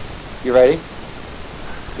 You ready?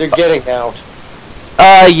 They're getting out.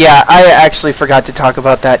 Yeah, I actually forgot to talk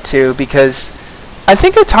about that too, because I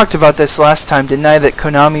think I talked about this last time, didn't I? That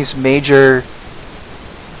Konami's major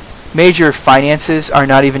finances are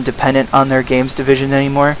not even dependent on their games division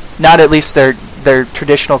anymore. Not at least their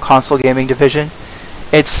traditional console gaming division.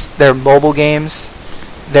 It's their mobile games,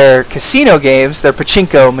 their casino games, their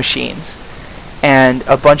pachinko machines, and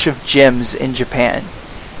a bunch of gyms in Japan.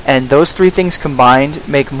 And those three things combined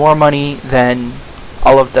make more money than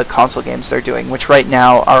all of the console games they're doing, which right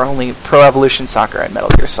now are only Pro Evolution Soccer and Metal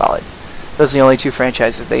Gear Solid. Those are the only two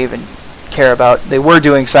franchises they even care about. They were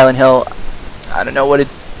doing Silent Hill. I don't know what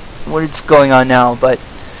it's going on now, but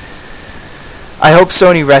I hope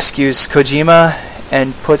Sony rescues Kojima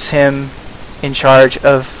and puts him in charge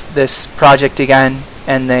of this project again,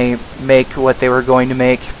 and they make what they were going to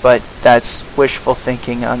make, but that's wishful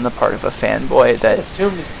thinking on the part of a fanboy.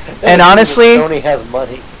 And honestly, Sony has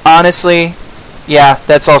money. Honestly, yeah,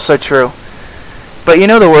 that's also true. But you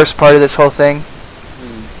know the worst part of this whole thing?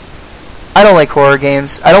 I don't like horror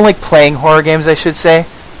games. I don't like playing horror games, I should say.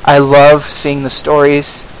 I love seeing the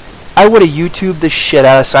stories. I would have YouTubed the shit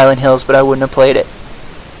out of Silent Hills, but I wouldn't have played it.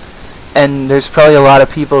 And there's probably a lot of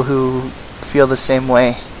people who feel the same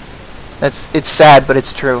way. It's sad, but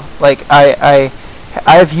it's true. Like, I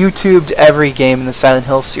have YouTubed every game in the Silent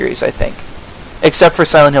Hill series, I think. Except for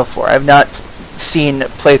Silent Hill 4. I've not seen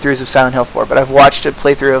playthroughs of Silent Hill 4, but I've watched a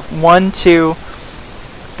playthrough of 1, 2,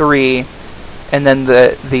 3, and then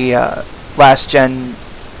the last gen,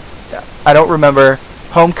 I don't remember,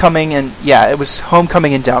 Homecoming and, yeah, it was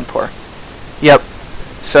Homecoming and Downpour. Yep.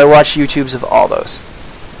 So I watched YouTubes of all those.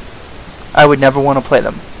 I would never want to play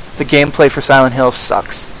them. The gameplay for Silent Hill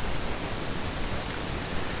sucks.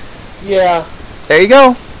 Yeah. There you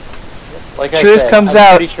go. Like Truth comes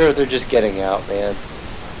out. I'm pretty sure they're just getting out, man.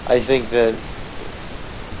 I think that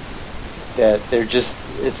they're just,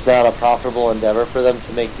 it's not a profitable endeavor for them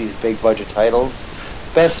to make these big budget titles.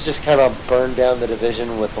 Best to just kind of burn down the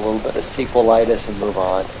division with a little bit of sequelitis and move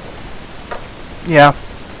on. Yeah.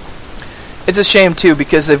 It's a shame, too,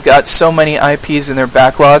 because they've got so many IPs in their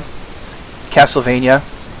backlog. Castlevania,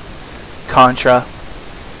 Contra,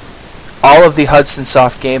 all of the Hudson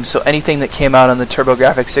Soft games, so anything that came out on the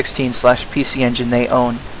TurboGrafx 16/PC Engine they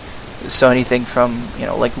own. So anything from,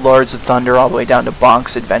 like Lords of Thunder all the way down to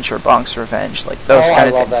Bonk's Adventure, Bonk's Revenge, like those kind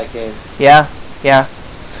of things. I love that game. Yeah.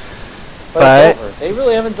 But it's over. They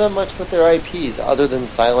really haven't done much with their IPs other than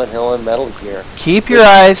Silent Hill and Metal Gear. Keep your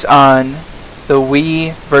eyes on the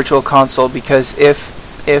Wii Virtual Console, because if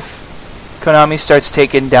Konami starts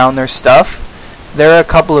taking down their stuff, there are a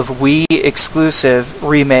couple of Wii exclusive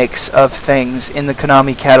remakes of things in the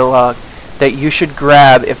Konami catalog that you should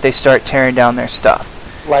grab if they start tearing down their stuff.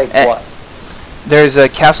 Like what? There's a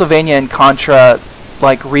Castlevania and Contra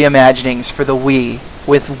reimaginings for the Wii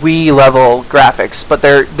with Wii level graphics, but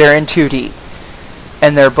they're in 2D,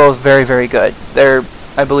 and they're both very, very good. They're,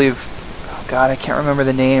 I believe, oh god, I can't remember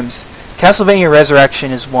the names. Castlevania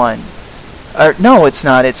Resurrection is one. No, it's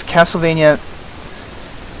not. It's Castlevania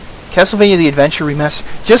the Adventure Remaster.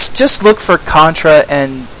 Just look for Contra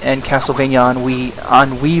and Castlevania on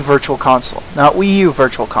Wii Virtual Console, not Wii U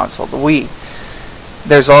Virtual Console, the Wii.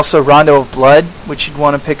 There's also Rondo of Blood, which you'd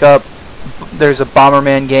want to pick up. There's a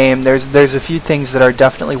Bomberman game. There's a few things that are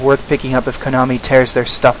definitely worth picking up if Konami tears their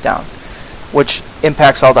stuff down, which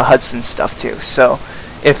impacts all the Hudson stuff too. So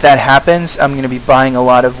if that happens, I'm going to be buying a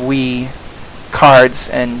lot of Wii cards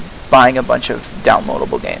and buying a bunch of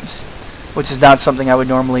downloadable games, which is not something I would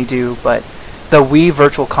normally do, but the Wii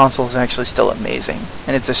Virtual Console is actually still amazing,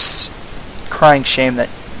 and it's a crying shame that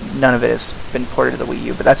none of it has been ported to the Wii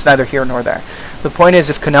U, but that's neither here nor there. The point is,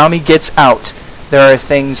 if Konami gets out, there are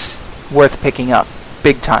things worth picking up,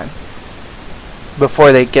 big time,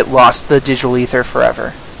 before they get lost to the digital ether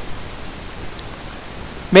forever.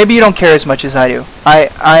 Maybe you don't care as much as I do.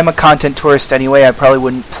 I'm a content tourist anyway. I probably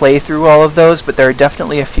wouldn't play through all of those, but there are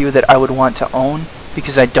definitely a few that I would want to own,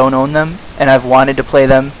 because I don't own them, and I've wanted to play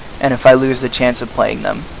them, and if I lose the chance of playing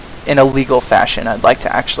them in a legal fashion, I'd like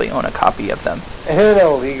to actually own a copy of them. In a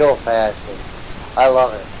legal fashion. I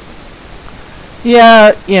love it.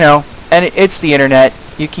 Yeah, and it's the internet.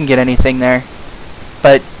 You can get anything there.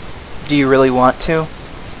 But do you really want to?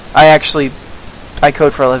 I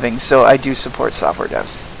code for a living, so I do support software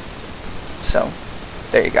devs. So,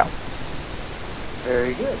 there you go.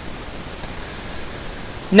 Very good.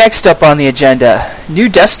 Next up on the agenda, new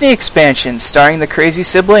Destiny expansion starring the crazy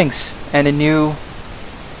siblings, and a new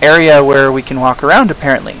area where we can walk around,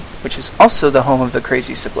 apparently, which is also the home of the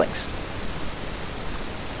crazy siblings.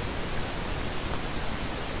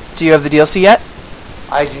 Do you have the DLC yet?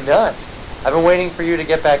 I do not. I've been waiting for you to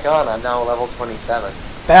get back on. I'm now level 27.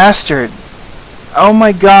 Bastard. Oh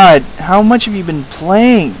my god, how much have you been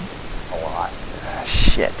playing? A lot.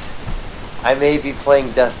 Shit. I may be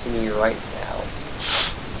playing Destiny right now.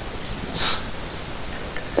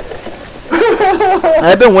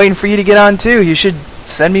 I've been waiting for you to get on too. You should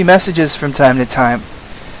send me messages from time to time.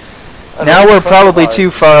 Now we're probably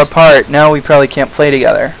too far apart. Now we probably can't play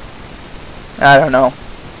together. I don't know.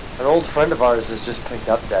 An old friend of ours has just picked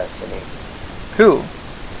up Destiny. Who?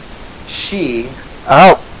 She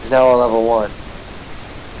Oh. is now on level 1.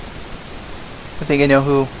 I think I know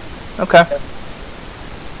who. Okay.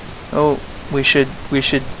 Oh, we should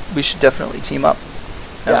definitely team up.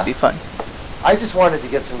 That would be fun. I just wanted to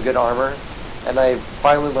get some good armor, and I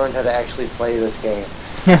finally learned how to actually play this game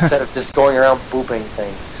instead of just going around booping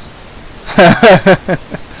things.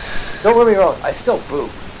 Don't get me wrong, I still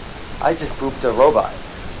boop. I just booped a robot,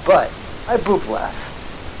 but I boop less.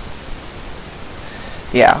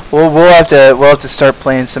 Yeah, well, we'll have to start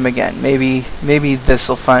playing some again. Maybe this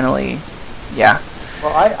will finally, yeah.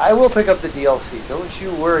 Well, I will pick up the DLC. Don't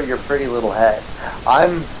you worry your pretty little head.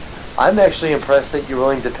 I'm actually impressed that you're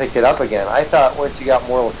willing to pick it up again. I thought once you got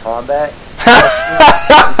Mortal Kombat,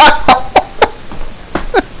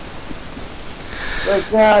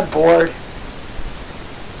 like, nah, I'm bored.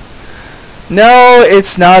 No,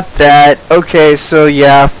 it's not that. Okay, so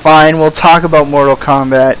yeah, fine. We'll talk about Mortal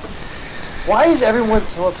Kombat. Why is everyone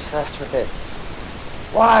so obsessed with it?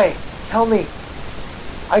 Why? Tell me.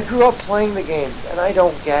 I grew up playing the games, and I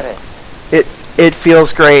don't get it. It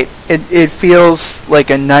feels great. It feels like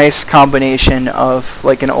a nice combination of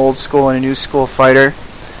like an old school and a new school fighter.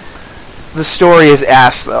 The story is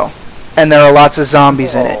ass though, and there are lots of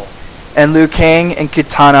zombies in it. And Liu Kang and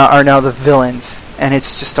Kitana are now the villains, and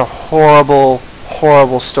it's just a horrible,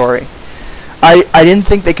 horrible story. I didn't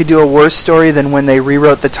think they could do a worse story than when they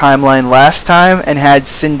rewrote the timeline last time and had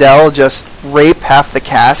Sindel just rape half the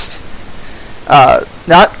cast.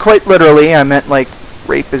 Not quite literally, I meant like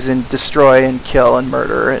rape as in destroy and kill and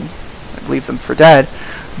murder and leave them for dead.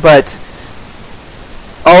 But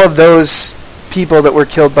all of those people that were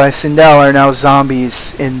killed by Sindel are now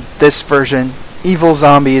zombies in this version. Evil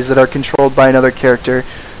zombies that are controlled by another character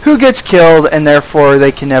who gets killed, and therefore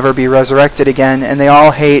they can never be resurrected again, and they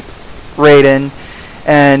all hate Raiden,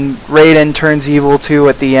 and Raiden turns evil too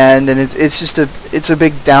at the end, and it's just a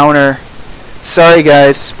big downer. Sorry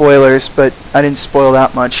guys, spoilers, but I didn't spoil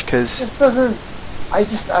that much because it doesn't. I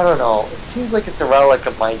don't know. It seems like it's a relic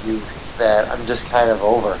of my youth that I'm just kind of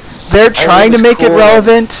over. They're trying to make it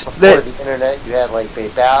relevant. Before the internet, you had like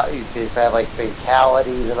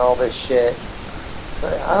fatalities and all this shit.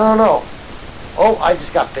 But I don't know. Oh, I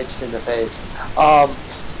just got bitched in the face.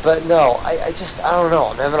 But no, I don't know.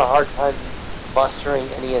 I'm having a hard time mustering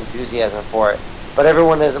any enthusiasm for it. But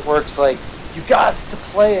everyone that works like, you got to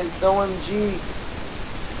play it, it's OMG.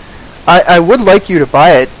 I would like you to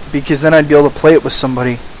buy it, because then I'd be able to play it with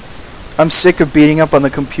somebody. I'm sick of beating up on the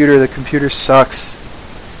computer. The computer sucks.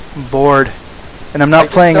 I'm bored. And I'm not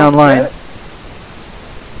playing online.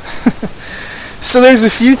 So there's a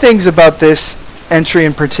few things about this entry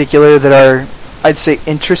in particular that are, I'd say,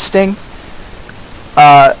 interesting.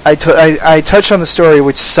 I touch on the story,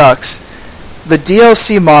 which sucks. The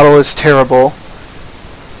DLC model is terrible.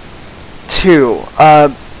 2.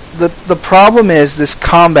 The problem is this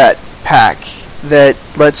combat pack that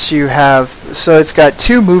lets you have, so it's got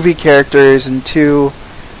 2 movie characters and two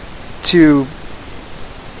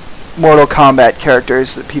Mortal Kombat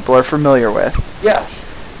characters that people are familiar with. Yes.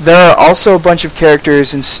 There are also a bunch of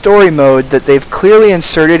characters in story mode that they've clearly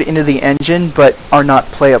inserted into the engine but are not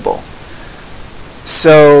playable.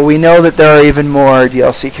 So we know that there are even more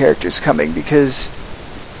DLC characters coming, because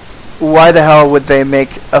why the hell would they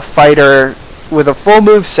make a fighter with a full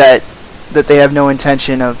moveset that they have no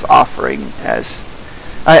intention of offering as...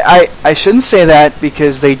 I shouldn't say that,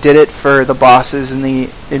 because they did it for the bosses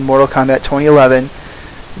in Mortal Kombat 2011,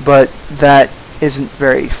 but that isn't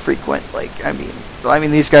very frequent. I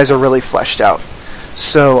mean these guys are really fleshed out.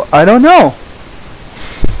 So I don't know.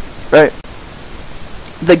 But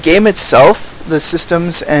the game itself, the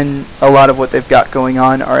systems, and a lot of what they've got going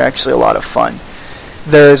on are actually a lot of fun.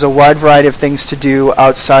 There's a wide variety of things to do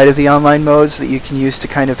outside of the online modes that you can use to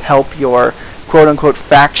kind of help your quote-unquote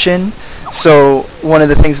faction. So one of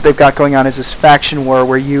the things that they've got going on is this faction war,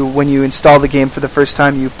 where when you install the game for the first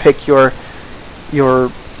time, you pick your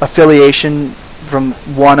affiliation from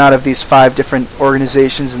one out of these 5 different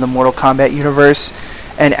organizations in the Mortal Kombat universe.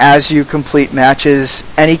 And as you complete matches,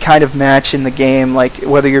 any kind of match in the game, like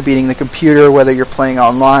whether you're beating the computer, whether you're playing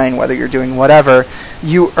online, whether you're doing whatever,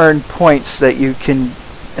 you earn points that you can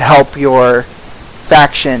help your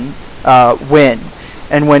faction win.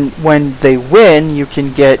 And when they win, you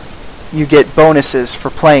get bonuses for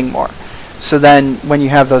playing more. So then when you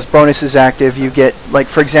have those bonuses active, you get, like,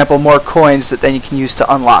 for example, more coins that then you can use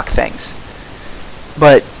to unlock things.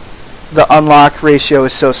 But the unlock ratio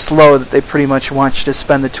is so slow that they pretty much want you to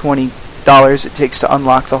spend the $20 it takes to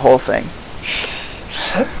unlock the whole thing.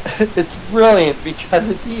 It's brilliant because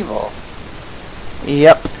it's evil.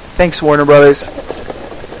 Yep. Thanks, Warner Brothers.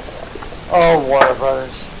 Oh, Warner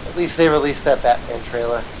Brothers. At least they released that Batman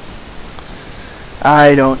trailer.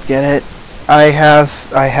 I don't get it. I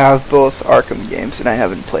have both Arkham games, and I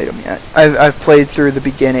haven't played them yet. I've played through the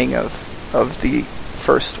beginning of the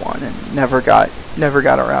first one and never got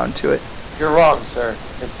around to it. You're wrong, sir.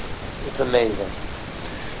 It's amazing.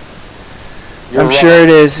 I'm sure it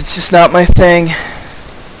is. It's just not my thing.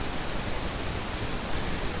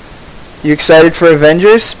 You excited for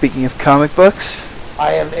Avengers? Speaking of comic books,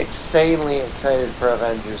 I am insanely excited for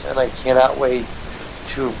Avengers, and I cannot wait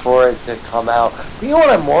for it to come out. But you know what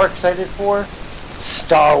I'm more excited for?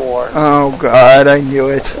 Star Wars. Oh God, I knew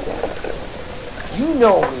it. You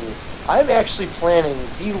know me. I'm actually planning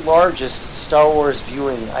the largest Star Wars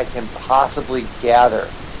viewing I can possibly gather.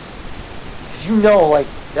 Because you know,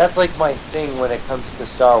 that's my thing when it comes to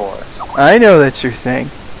Star Wars. I know that's your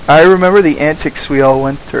thing. I remember the antics we all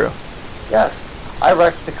went through. Yes, I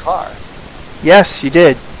wrecked the car. Yes, you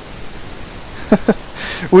did.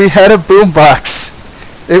 We had a boombox.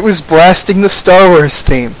 It was blasting the Star Wars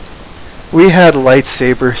theme. We had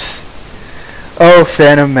lightsabers. Oh,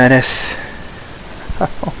 Phantom Menace.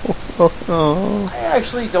 I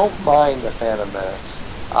actually don't mind the Phantom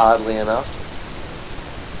Menace, oddly enough.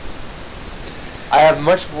 I have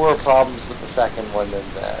much more problems with the second one than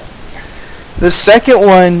that. The second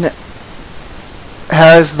one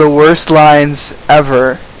has the worst lines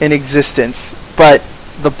ever in existence, but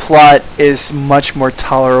the plot is much more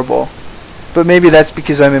tolerable. But maybe that's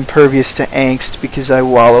because I'm impervious to angst, because I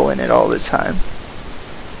wallow in it all the time.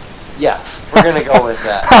 Yes, we're going to go with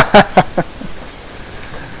that.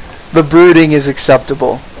 The brooding is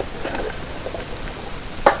acceptable.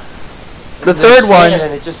 The third one...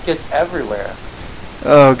 And it just gets everywhere.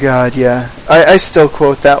 Oh god, yeah. I still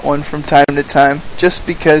quote that one from time to time, just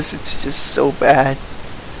because it's just so bad.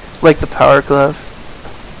 Like the Power Glove.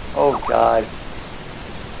 Oh god.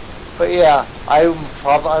 But yeah, I'm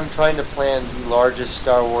trying to plan the largest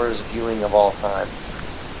Star Wars viewing of all time.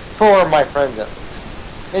 For my friends at least.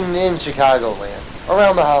 In Chicagoland.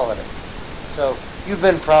 Around the holidays. So, you've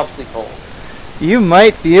been promptly told. You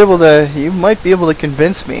might be able to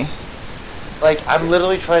convince me. Like, I'm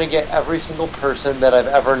literally trying to get every single person that I've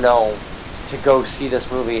ever known to go see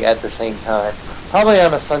this movie at the same time. Probably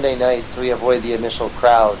on a Sunday night, so we avoid the initial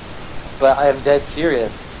crowds. But I am dead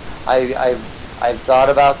serious. I've thought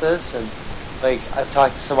about this, and like I've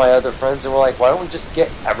talked to some of my other friends, and we're like, why don't we just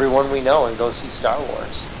get everyone we know and go see Star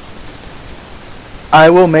Wars? I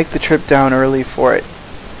will make the trip down early for it.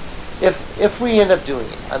 If we end up doing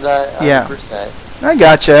it, I'm not 100%. I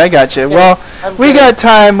gotcha. Yeah, well, we got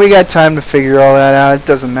time to figure all that out. It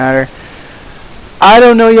doesn't matter. I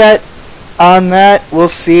don't know yet on that. We'll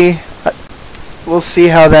see. We'll see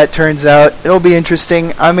how that turns out. It'll be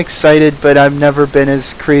interesting. I'm excited, but I've never been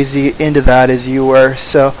as crazy into that as you were,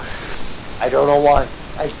 so. I don't know why.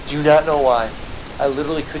 I do not know why. I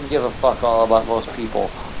literally couldn't give a fuck all about most people,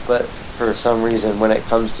 but for some reason, when it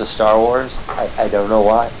comes to Star Wars, I don't know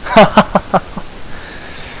why.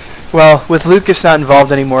 Well, with Lucas not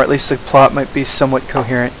involved anymore, at least the plot might be somewhat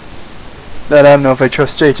coherent. But I don't know if I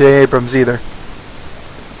trust J.J. Abrams either.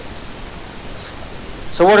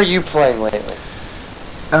 So what are you playing lately?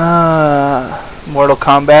 Mortal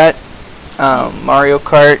Kombat, Mario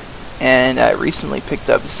Kart, and I recently picked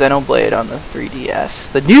up Xenoblade on the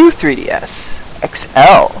 3DS. The new 3DS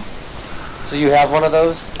XL. So you have one of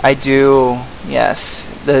those? I do, yes.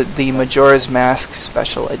 The Majora's Mask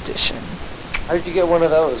Special Edition. How did you get one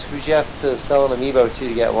of those? Who'd you have to sell an Amiibo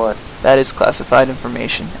to get one? That is classified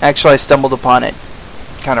information. Actually, I stumbled upon it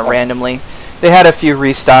kind of randomly. They had a few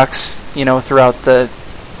restocks, throughout the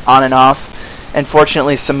on and off. And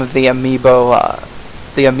fortunately, some of the Amiibo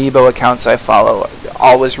accounts I follow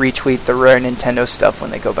always retweet the rare Nintendo stuff when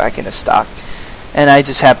they go back into stock. And I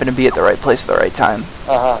just happened to be at the right place at the right time.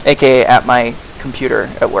 AKA at my computer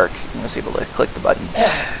at work. I was able to click the button.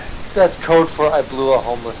 That's code for I blew a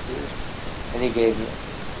homeless dude. And he gave me it.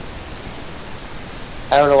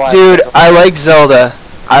 I don't know why. Dude, I like Zelda.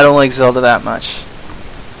 I don't like Zelda that much.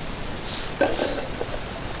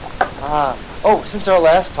 Oh, since our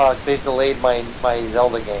last talk, they've delayed my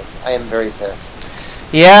Zelda game. I am very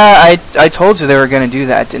pissed. Yeah, I told you they were going to do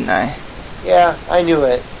that, didn't I? Yeah, I knew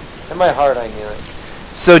it. In my heart, I knew it.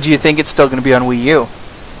 So do you think it's still going to be on Wii U?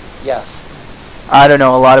 Yes. I don't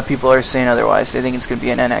know. A lot of people are saying otherwise. They think it's going to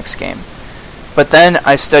be an NX game. But then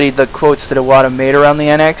I studied the quotes that Iwata made around the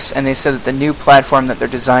NX, and they said that the new platform that they're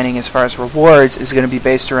designing as far as rewards is going to be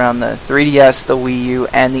based around the 3DS, the Wii U,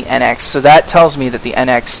 and the NX. So that tells me that the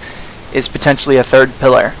NX is potentially a third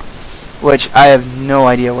pillar, which I have no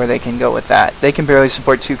idea where they can go with that. They can barely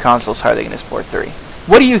support 2 consoles. How are they going to support 3?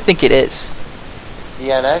 What do you think it is?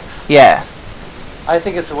 The NX? Yeah. I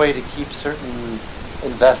think it's a way to keep certain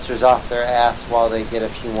investors off their ass while they get a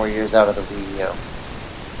few more years out of the Wii U.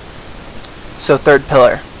 So third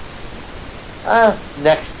pillar.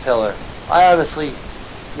 Next pillar. I honestly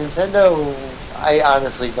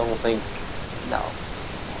don't think... No.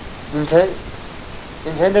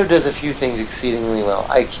 Nintendo does a few things exceedingly well.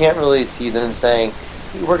 I can't really see them saying,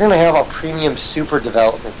 we're going to have a premium super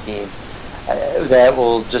development team that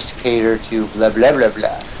will just cater to blah blah blah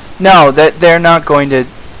blah. No, they're not going to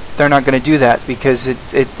do that because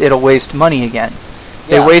it'll waste money again.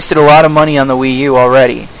 Yeah. They wasted a lot of money on the Wii U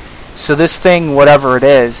already. So this thing, whatever it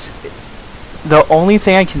is, the only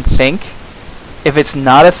thing I can think, if it's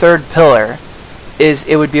not a third pillar, is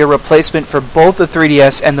it would be a replacement for both the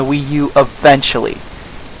 3DS and the Wii U eventually.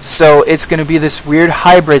 So it's going to be this weird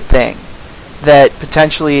hybrid thing that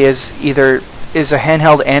potentially is a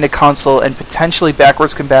handheld and a console and potentially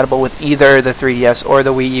backwards compatible with either the 3DS or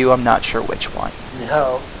the Wii U. I'm not sure which one.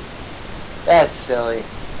 No. That's silly.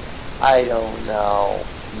 I don't know.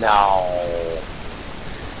 No.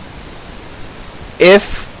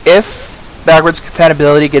 If backwards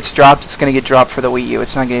compatibility gets dropped, it's going to get dropped for the Wii U.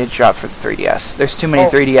 It's not going to get dropped for the 3DS. There's too many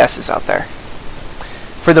 3DSs out there.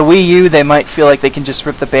 For the Wii U, they might feel like they can just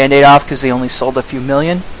rip the Band-Aid off because they only sold a few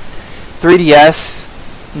million. 3DS,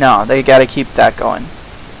 no, they got to keep that going.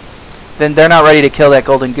 Then they're not ready to kill that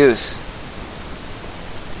golden goose.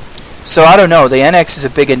 So I don't know. The NX is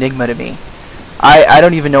a big enigma to me. I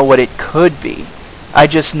don't even know what it could be. I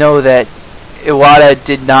just know that Iwata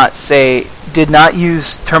did not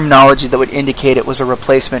use terminology that would indicate it was a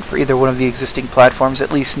replacement for either one of the existing platforms,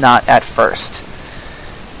 at least not at first.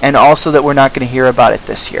 And also that we're not going to hear about it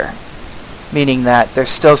this year. meaning that there's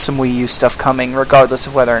still some Wii U stuff coming, regardless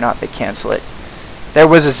of whether or not they cancel it. There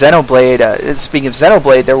was a Xenoblade, speaking of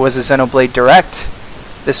Xenoblade, there was a Xenoblade Direct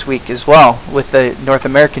this week as well, with the North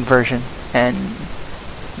American version, and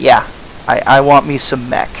yeah, I want me some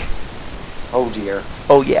mech. Oh dear.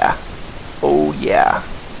 Oh yeah. Oh yeah.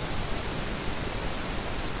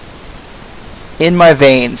 In my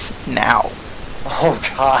veins now. Oh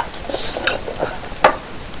god.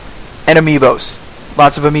 And Amiibos.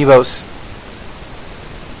 Lots of Amiibos.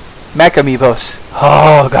 Mech Amiibos.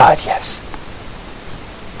 Oh god, yes.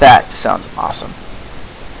 That sounds awesome.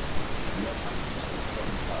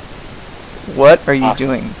 What are you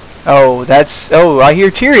doing? Oh, I hear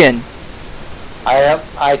Tyrion.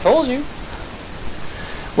 I told you.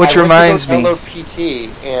 Which reminds me. I went to go download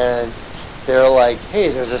PT, and they're like, hey,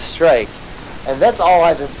 there's a strike. And that's all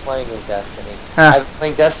I've been playing is Destiny. I've been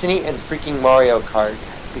playing Destiny and freaking Mario Kart,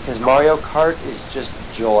 because Mario Kart is just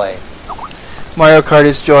joy. Mario Kart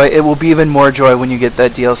is joy. It will be even more joy when you get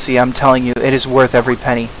that DLC. I'm telling you, it is worth every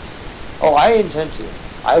penny. Oh, I intend to.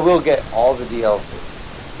 I will get all the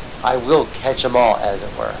DLC. I will catch them all, as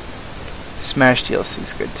it were. Smash DLC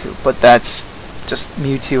is good too, but that's just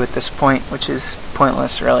Mewtwo at this point, which is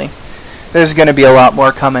pointless, really. There's going to be a lot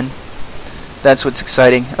more coming. That's what's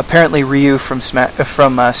exciting. Apparently, Ryu from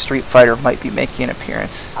Street Fighter might be making an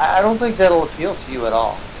appearance. I don't think that'll appeal to you at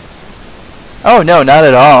all. Oh no, not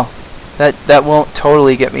at all. That won't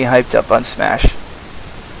totally get me hyped up on Smash.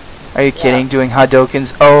 Are you kidding? Doing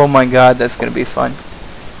Hadokens? Oh my god, that's going to be fun.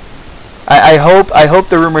 I hope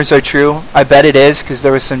the rumors are true. I bet it is, because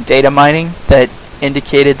there was some data mining that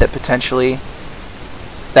indicated that potentially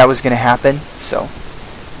that was going to happen. So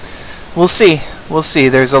we'll see. We'll see.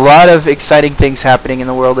 There's a lot of exciting things happening in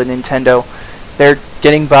the world of Nintendo. They're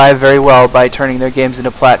getting by very well by turning their games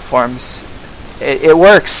into platforms. It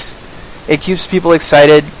works. It keeps people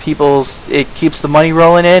excited. It keeps the money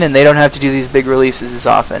rolling in, and they don't have to do these big releases as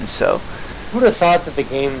often. So who'd have thought that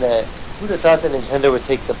Nintendo would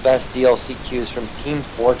take the best DLC cues from Team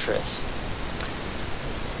Fortress?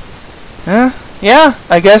 Yeah,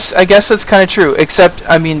 I guess that's kind of true. Except,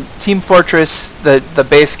 I mean, Team Fortress, the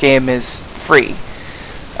base game is free.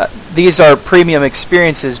 These are premium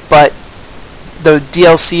experiences, but the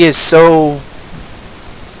DLC is so,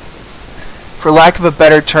 for lack of a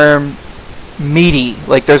better term, meaty.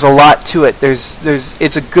 Like, there's a lot to it.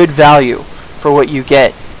 It's a good value for what you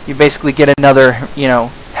get. You basically get another,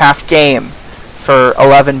 half game for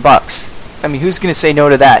 $11. I mean, who's going to say no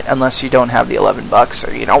to that unless you don't have the $11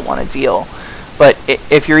 or you don't want a deal? But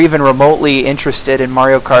if you're even remotely interested in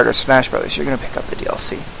Mario Kart or Smash Brothers, you're going to pick up the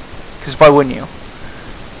DLC. Because why wouldn't you?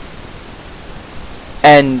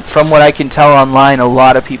 And from what I can tell online, a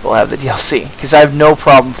lot of people have the DLC. Because I have no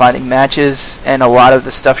problem finding matches, and a lot of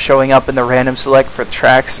the stuff showing up in the random select for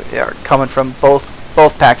tracks are coming from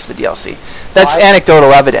both packs of the DLC. That's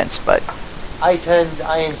anecdotal evidence, but I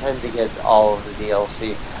intend to get all of the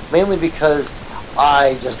DLC, mainly because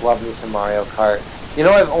I just love me some Mario Kart.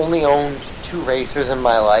 I've only owned 2 racers in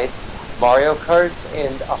my life, Mario Karts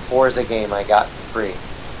and a Forza game I got for free.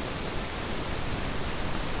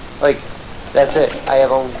 Like, that's it. I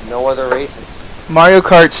have owned no other racers. Mario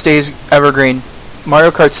Kart stays evergreen.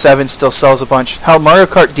 Mario Kart 7 still sells a bunch. Hell, Mario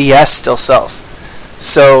Kart DS still sells.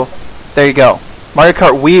 So, there you go. Mario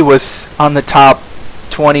Kart Wii was on the top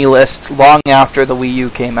 20 list long after the Wii U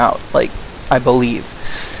came out, like, I believe.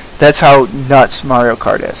 That's how nuts Mario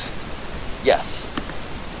Kart is. Yes.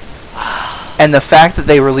 And the fact that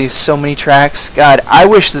they released so many tracks, God, I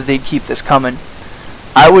wish that they'd keep this coming.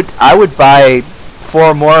 I would buy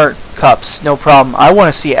 4 more cups, no problem. I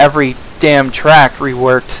want to see every damn track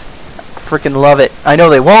reworked. Freaking love it. I know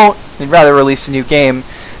they won't. They'd rather release a new game.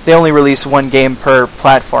 They only release 1 game per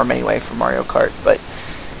platform anyway for Mario Kart. But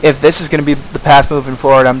if this is going to be the path moving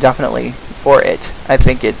forward, I'm definitely for it. I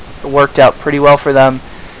think it worked out pretty well for them,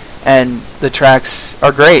 and the tracks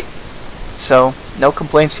are great. So, no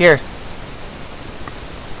complaints here.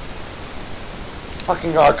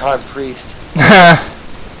 Fucking Archon Priest.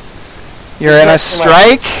 You're on a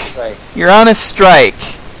strike? You're on a strike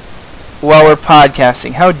while we're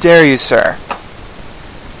podcasting. How dare you, sir?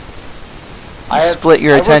 Split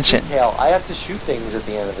your attention. I have to shoot things at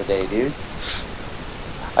the end of the day, dude.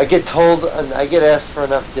 I get asked for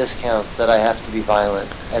enough discounts that I have to be violent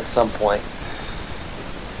at some point.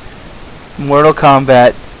 Mortal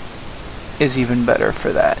Kombat is even better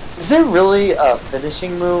for that. Is there really a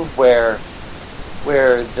finishing move where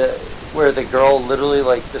the girl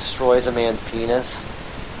literally destroys a man's penis?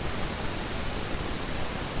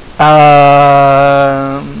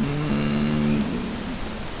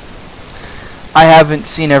 I haven't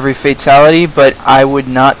seen every fatality, but I would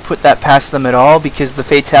not put that past them at all, because the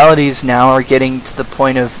fatalities now are getting to the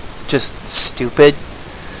point of just stupid.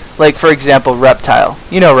 Like, for example, Reptile.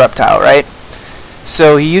 You know Reptile, right?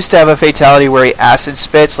 So he used to have a fatality where he acid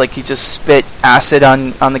spits, like he just spit acid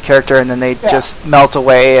on the character and then they just melt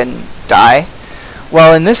away and die.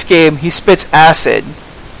 Well, in this game, he spits acid,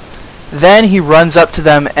 then he runs up to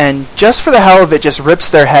them and just for the hell of it just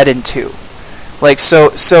rips their head in two. Like,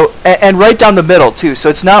 and right down the middle, too. So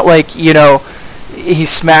it's not like, he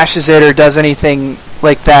smashes it or does anything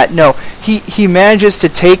like that. No, he manages to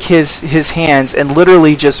take his hands and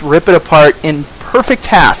literally just rip it apart in perfect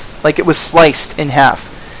half. Like it was sliced in half,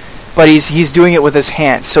 but he's doing it with his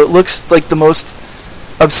hands, so it looks like the most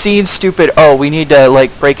obscene, stupid. Oh, we need to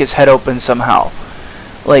like break his head open somehow,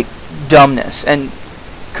 like dumbness. And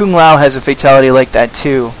Kung Lao has a fatality like that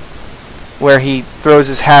too, where he throws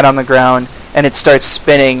his hat on the ground and it starts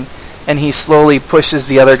spinning, and he slowly pushes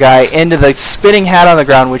the other guy into the spinning hat on the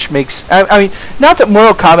ground, which makes I mean, not that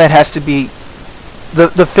Mortal Kombat has to be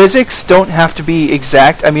the physics don't have to be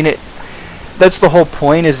exact. I mean that's the whole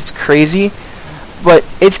point, is it's crazy, but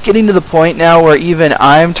it's getting to the point now where even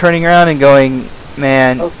I'm turning around and going,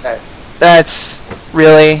 man, that's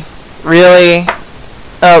really,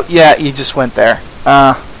 oh yeah, you just went there.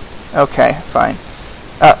 Okay, fine.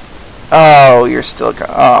 Oh, you're still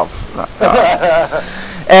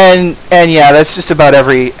and yeah, that's just about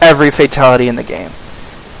every fatality in the game.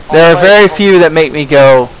 There are very few that make me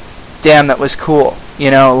go, damn, that was cool.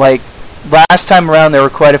 Like last time around, there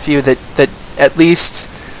were quite a few that at least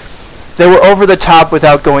they were over the top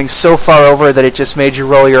without going so far over that it just made you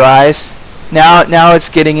roll your eyes. Now it's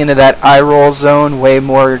getting into that eye roll zone way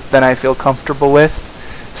more than I feel comfortable with.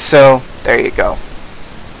 So there you go.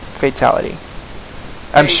 Fatality.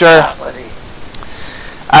 I'm sure.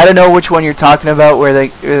 I don't know which one you're talking about,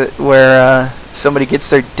 where somebody gets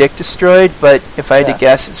their dick destroyed, but if I had to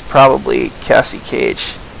guess, it's probably Cassie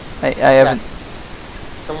Cage. I haven't.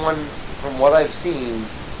 Someone, from what I've seen,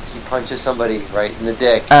 she punches somebody right in the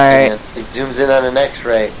dick, and it zooms in on an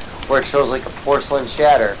X-ray where it shows like a porcelain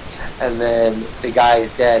shatter, and then the guy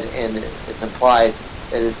is dead, and it's implied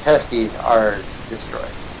that his testes are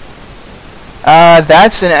destroyed.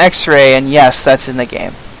 That's an X-ray, and yes, that's in the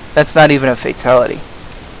game. That's not even a fatality.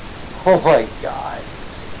 Oh my god.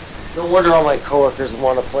 No wonder all my coworkers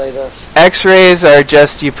want to play this. X-rays are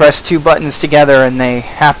just, you press two buttons together and they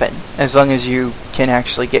happen, as long as you can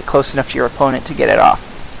actually get close enough to your opponent to get it off.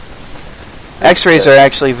 X-rays are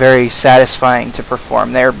actually very satisfying to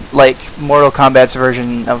perform. They're like Mortal Kombat's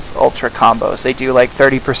version of Ultra Combos. They do like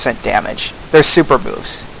 30% damage. They're super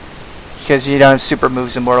moves. Because you don't have super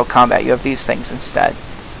moves in Mortal Kombat, you have these things instead.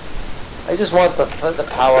 I just want the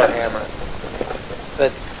power hammer.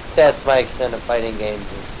 But that's my extent of fighting games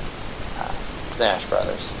is Smash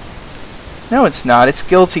Brothers. No, it's not. It's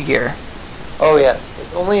Guilty Gear. Oh, yes.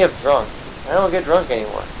 It's only if drunk. I don't get drunk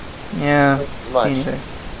anymore. Yeah, as much. Me neither.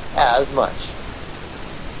 Yeah, as much.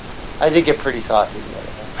 I did get pretty saucy the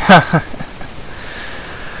other day.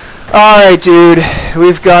 Alright, dude.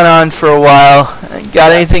 We've gone on for a while.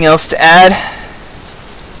 Got anything else to add?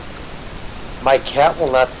 My cat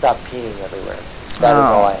will not stop peeing everywhere. That is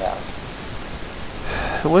all I have.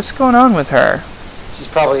 What's going on with her? She's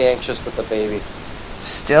probably anxious with the baby.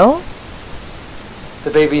 Still?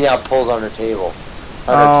 The baby now pulls on her table.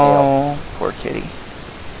 On her tail. Poor kitty.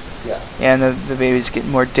 Yeah. Yeah, and the baby's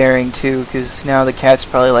getting more daring too, because now the cat's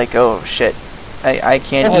probably like, oh shit, I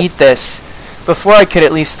can't eat this. Before I could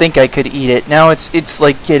at least think I could eat it. Now it's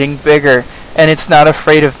like getting bigger, and it's not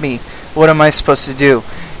afraid of me. What am I supposed to do?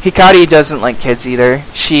 Hikari doesn't like kids either.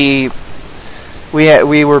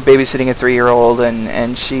 We were babysitting a 3-year-old,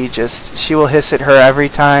 and she will hiss at her every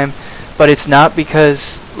time, but it's not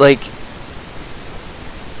because like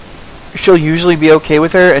she'll usually be okay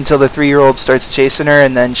with her until the 3-year-old starts chasing her,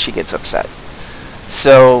 and then she gets upset.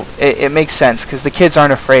 So it makes sense because the kids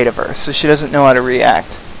aren't afraid of her, so she doesn't know how to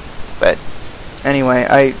react. But anyway,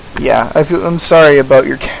 I'm sorry about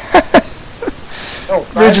your cat. No,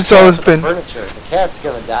 Bridget's always been furniture. The cat's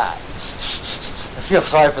gonna die. I feel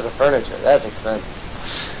sorry for the furniture. That's expensive.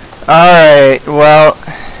 Alright, well,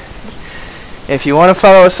 if you want to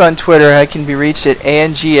follow us on Twitter, I can be reached at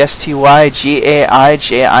AngstyGaijin.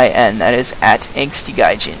 That is at Angsty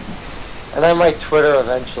Gaijin. And I might Twitter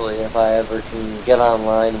eventually if I ever can get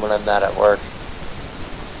online when I'm not at work.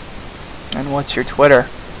 And what's your Twitter?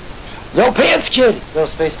 NoPantsKid! No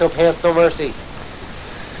space, no pants, no mercy.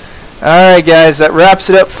 Alright guys, that wraps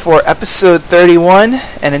it up for episode 31.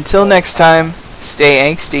 And until next time, stay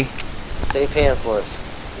angsty. Stay pantsless,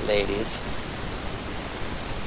 ladies.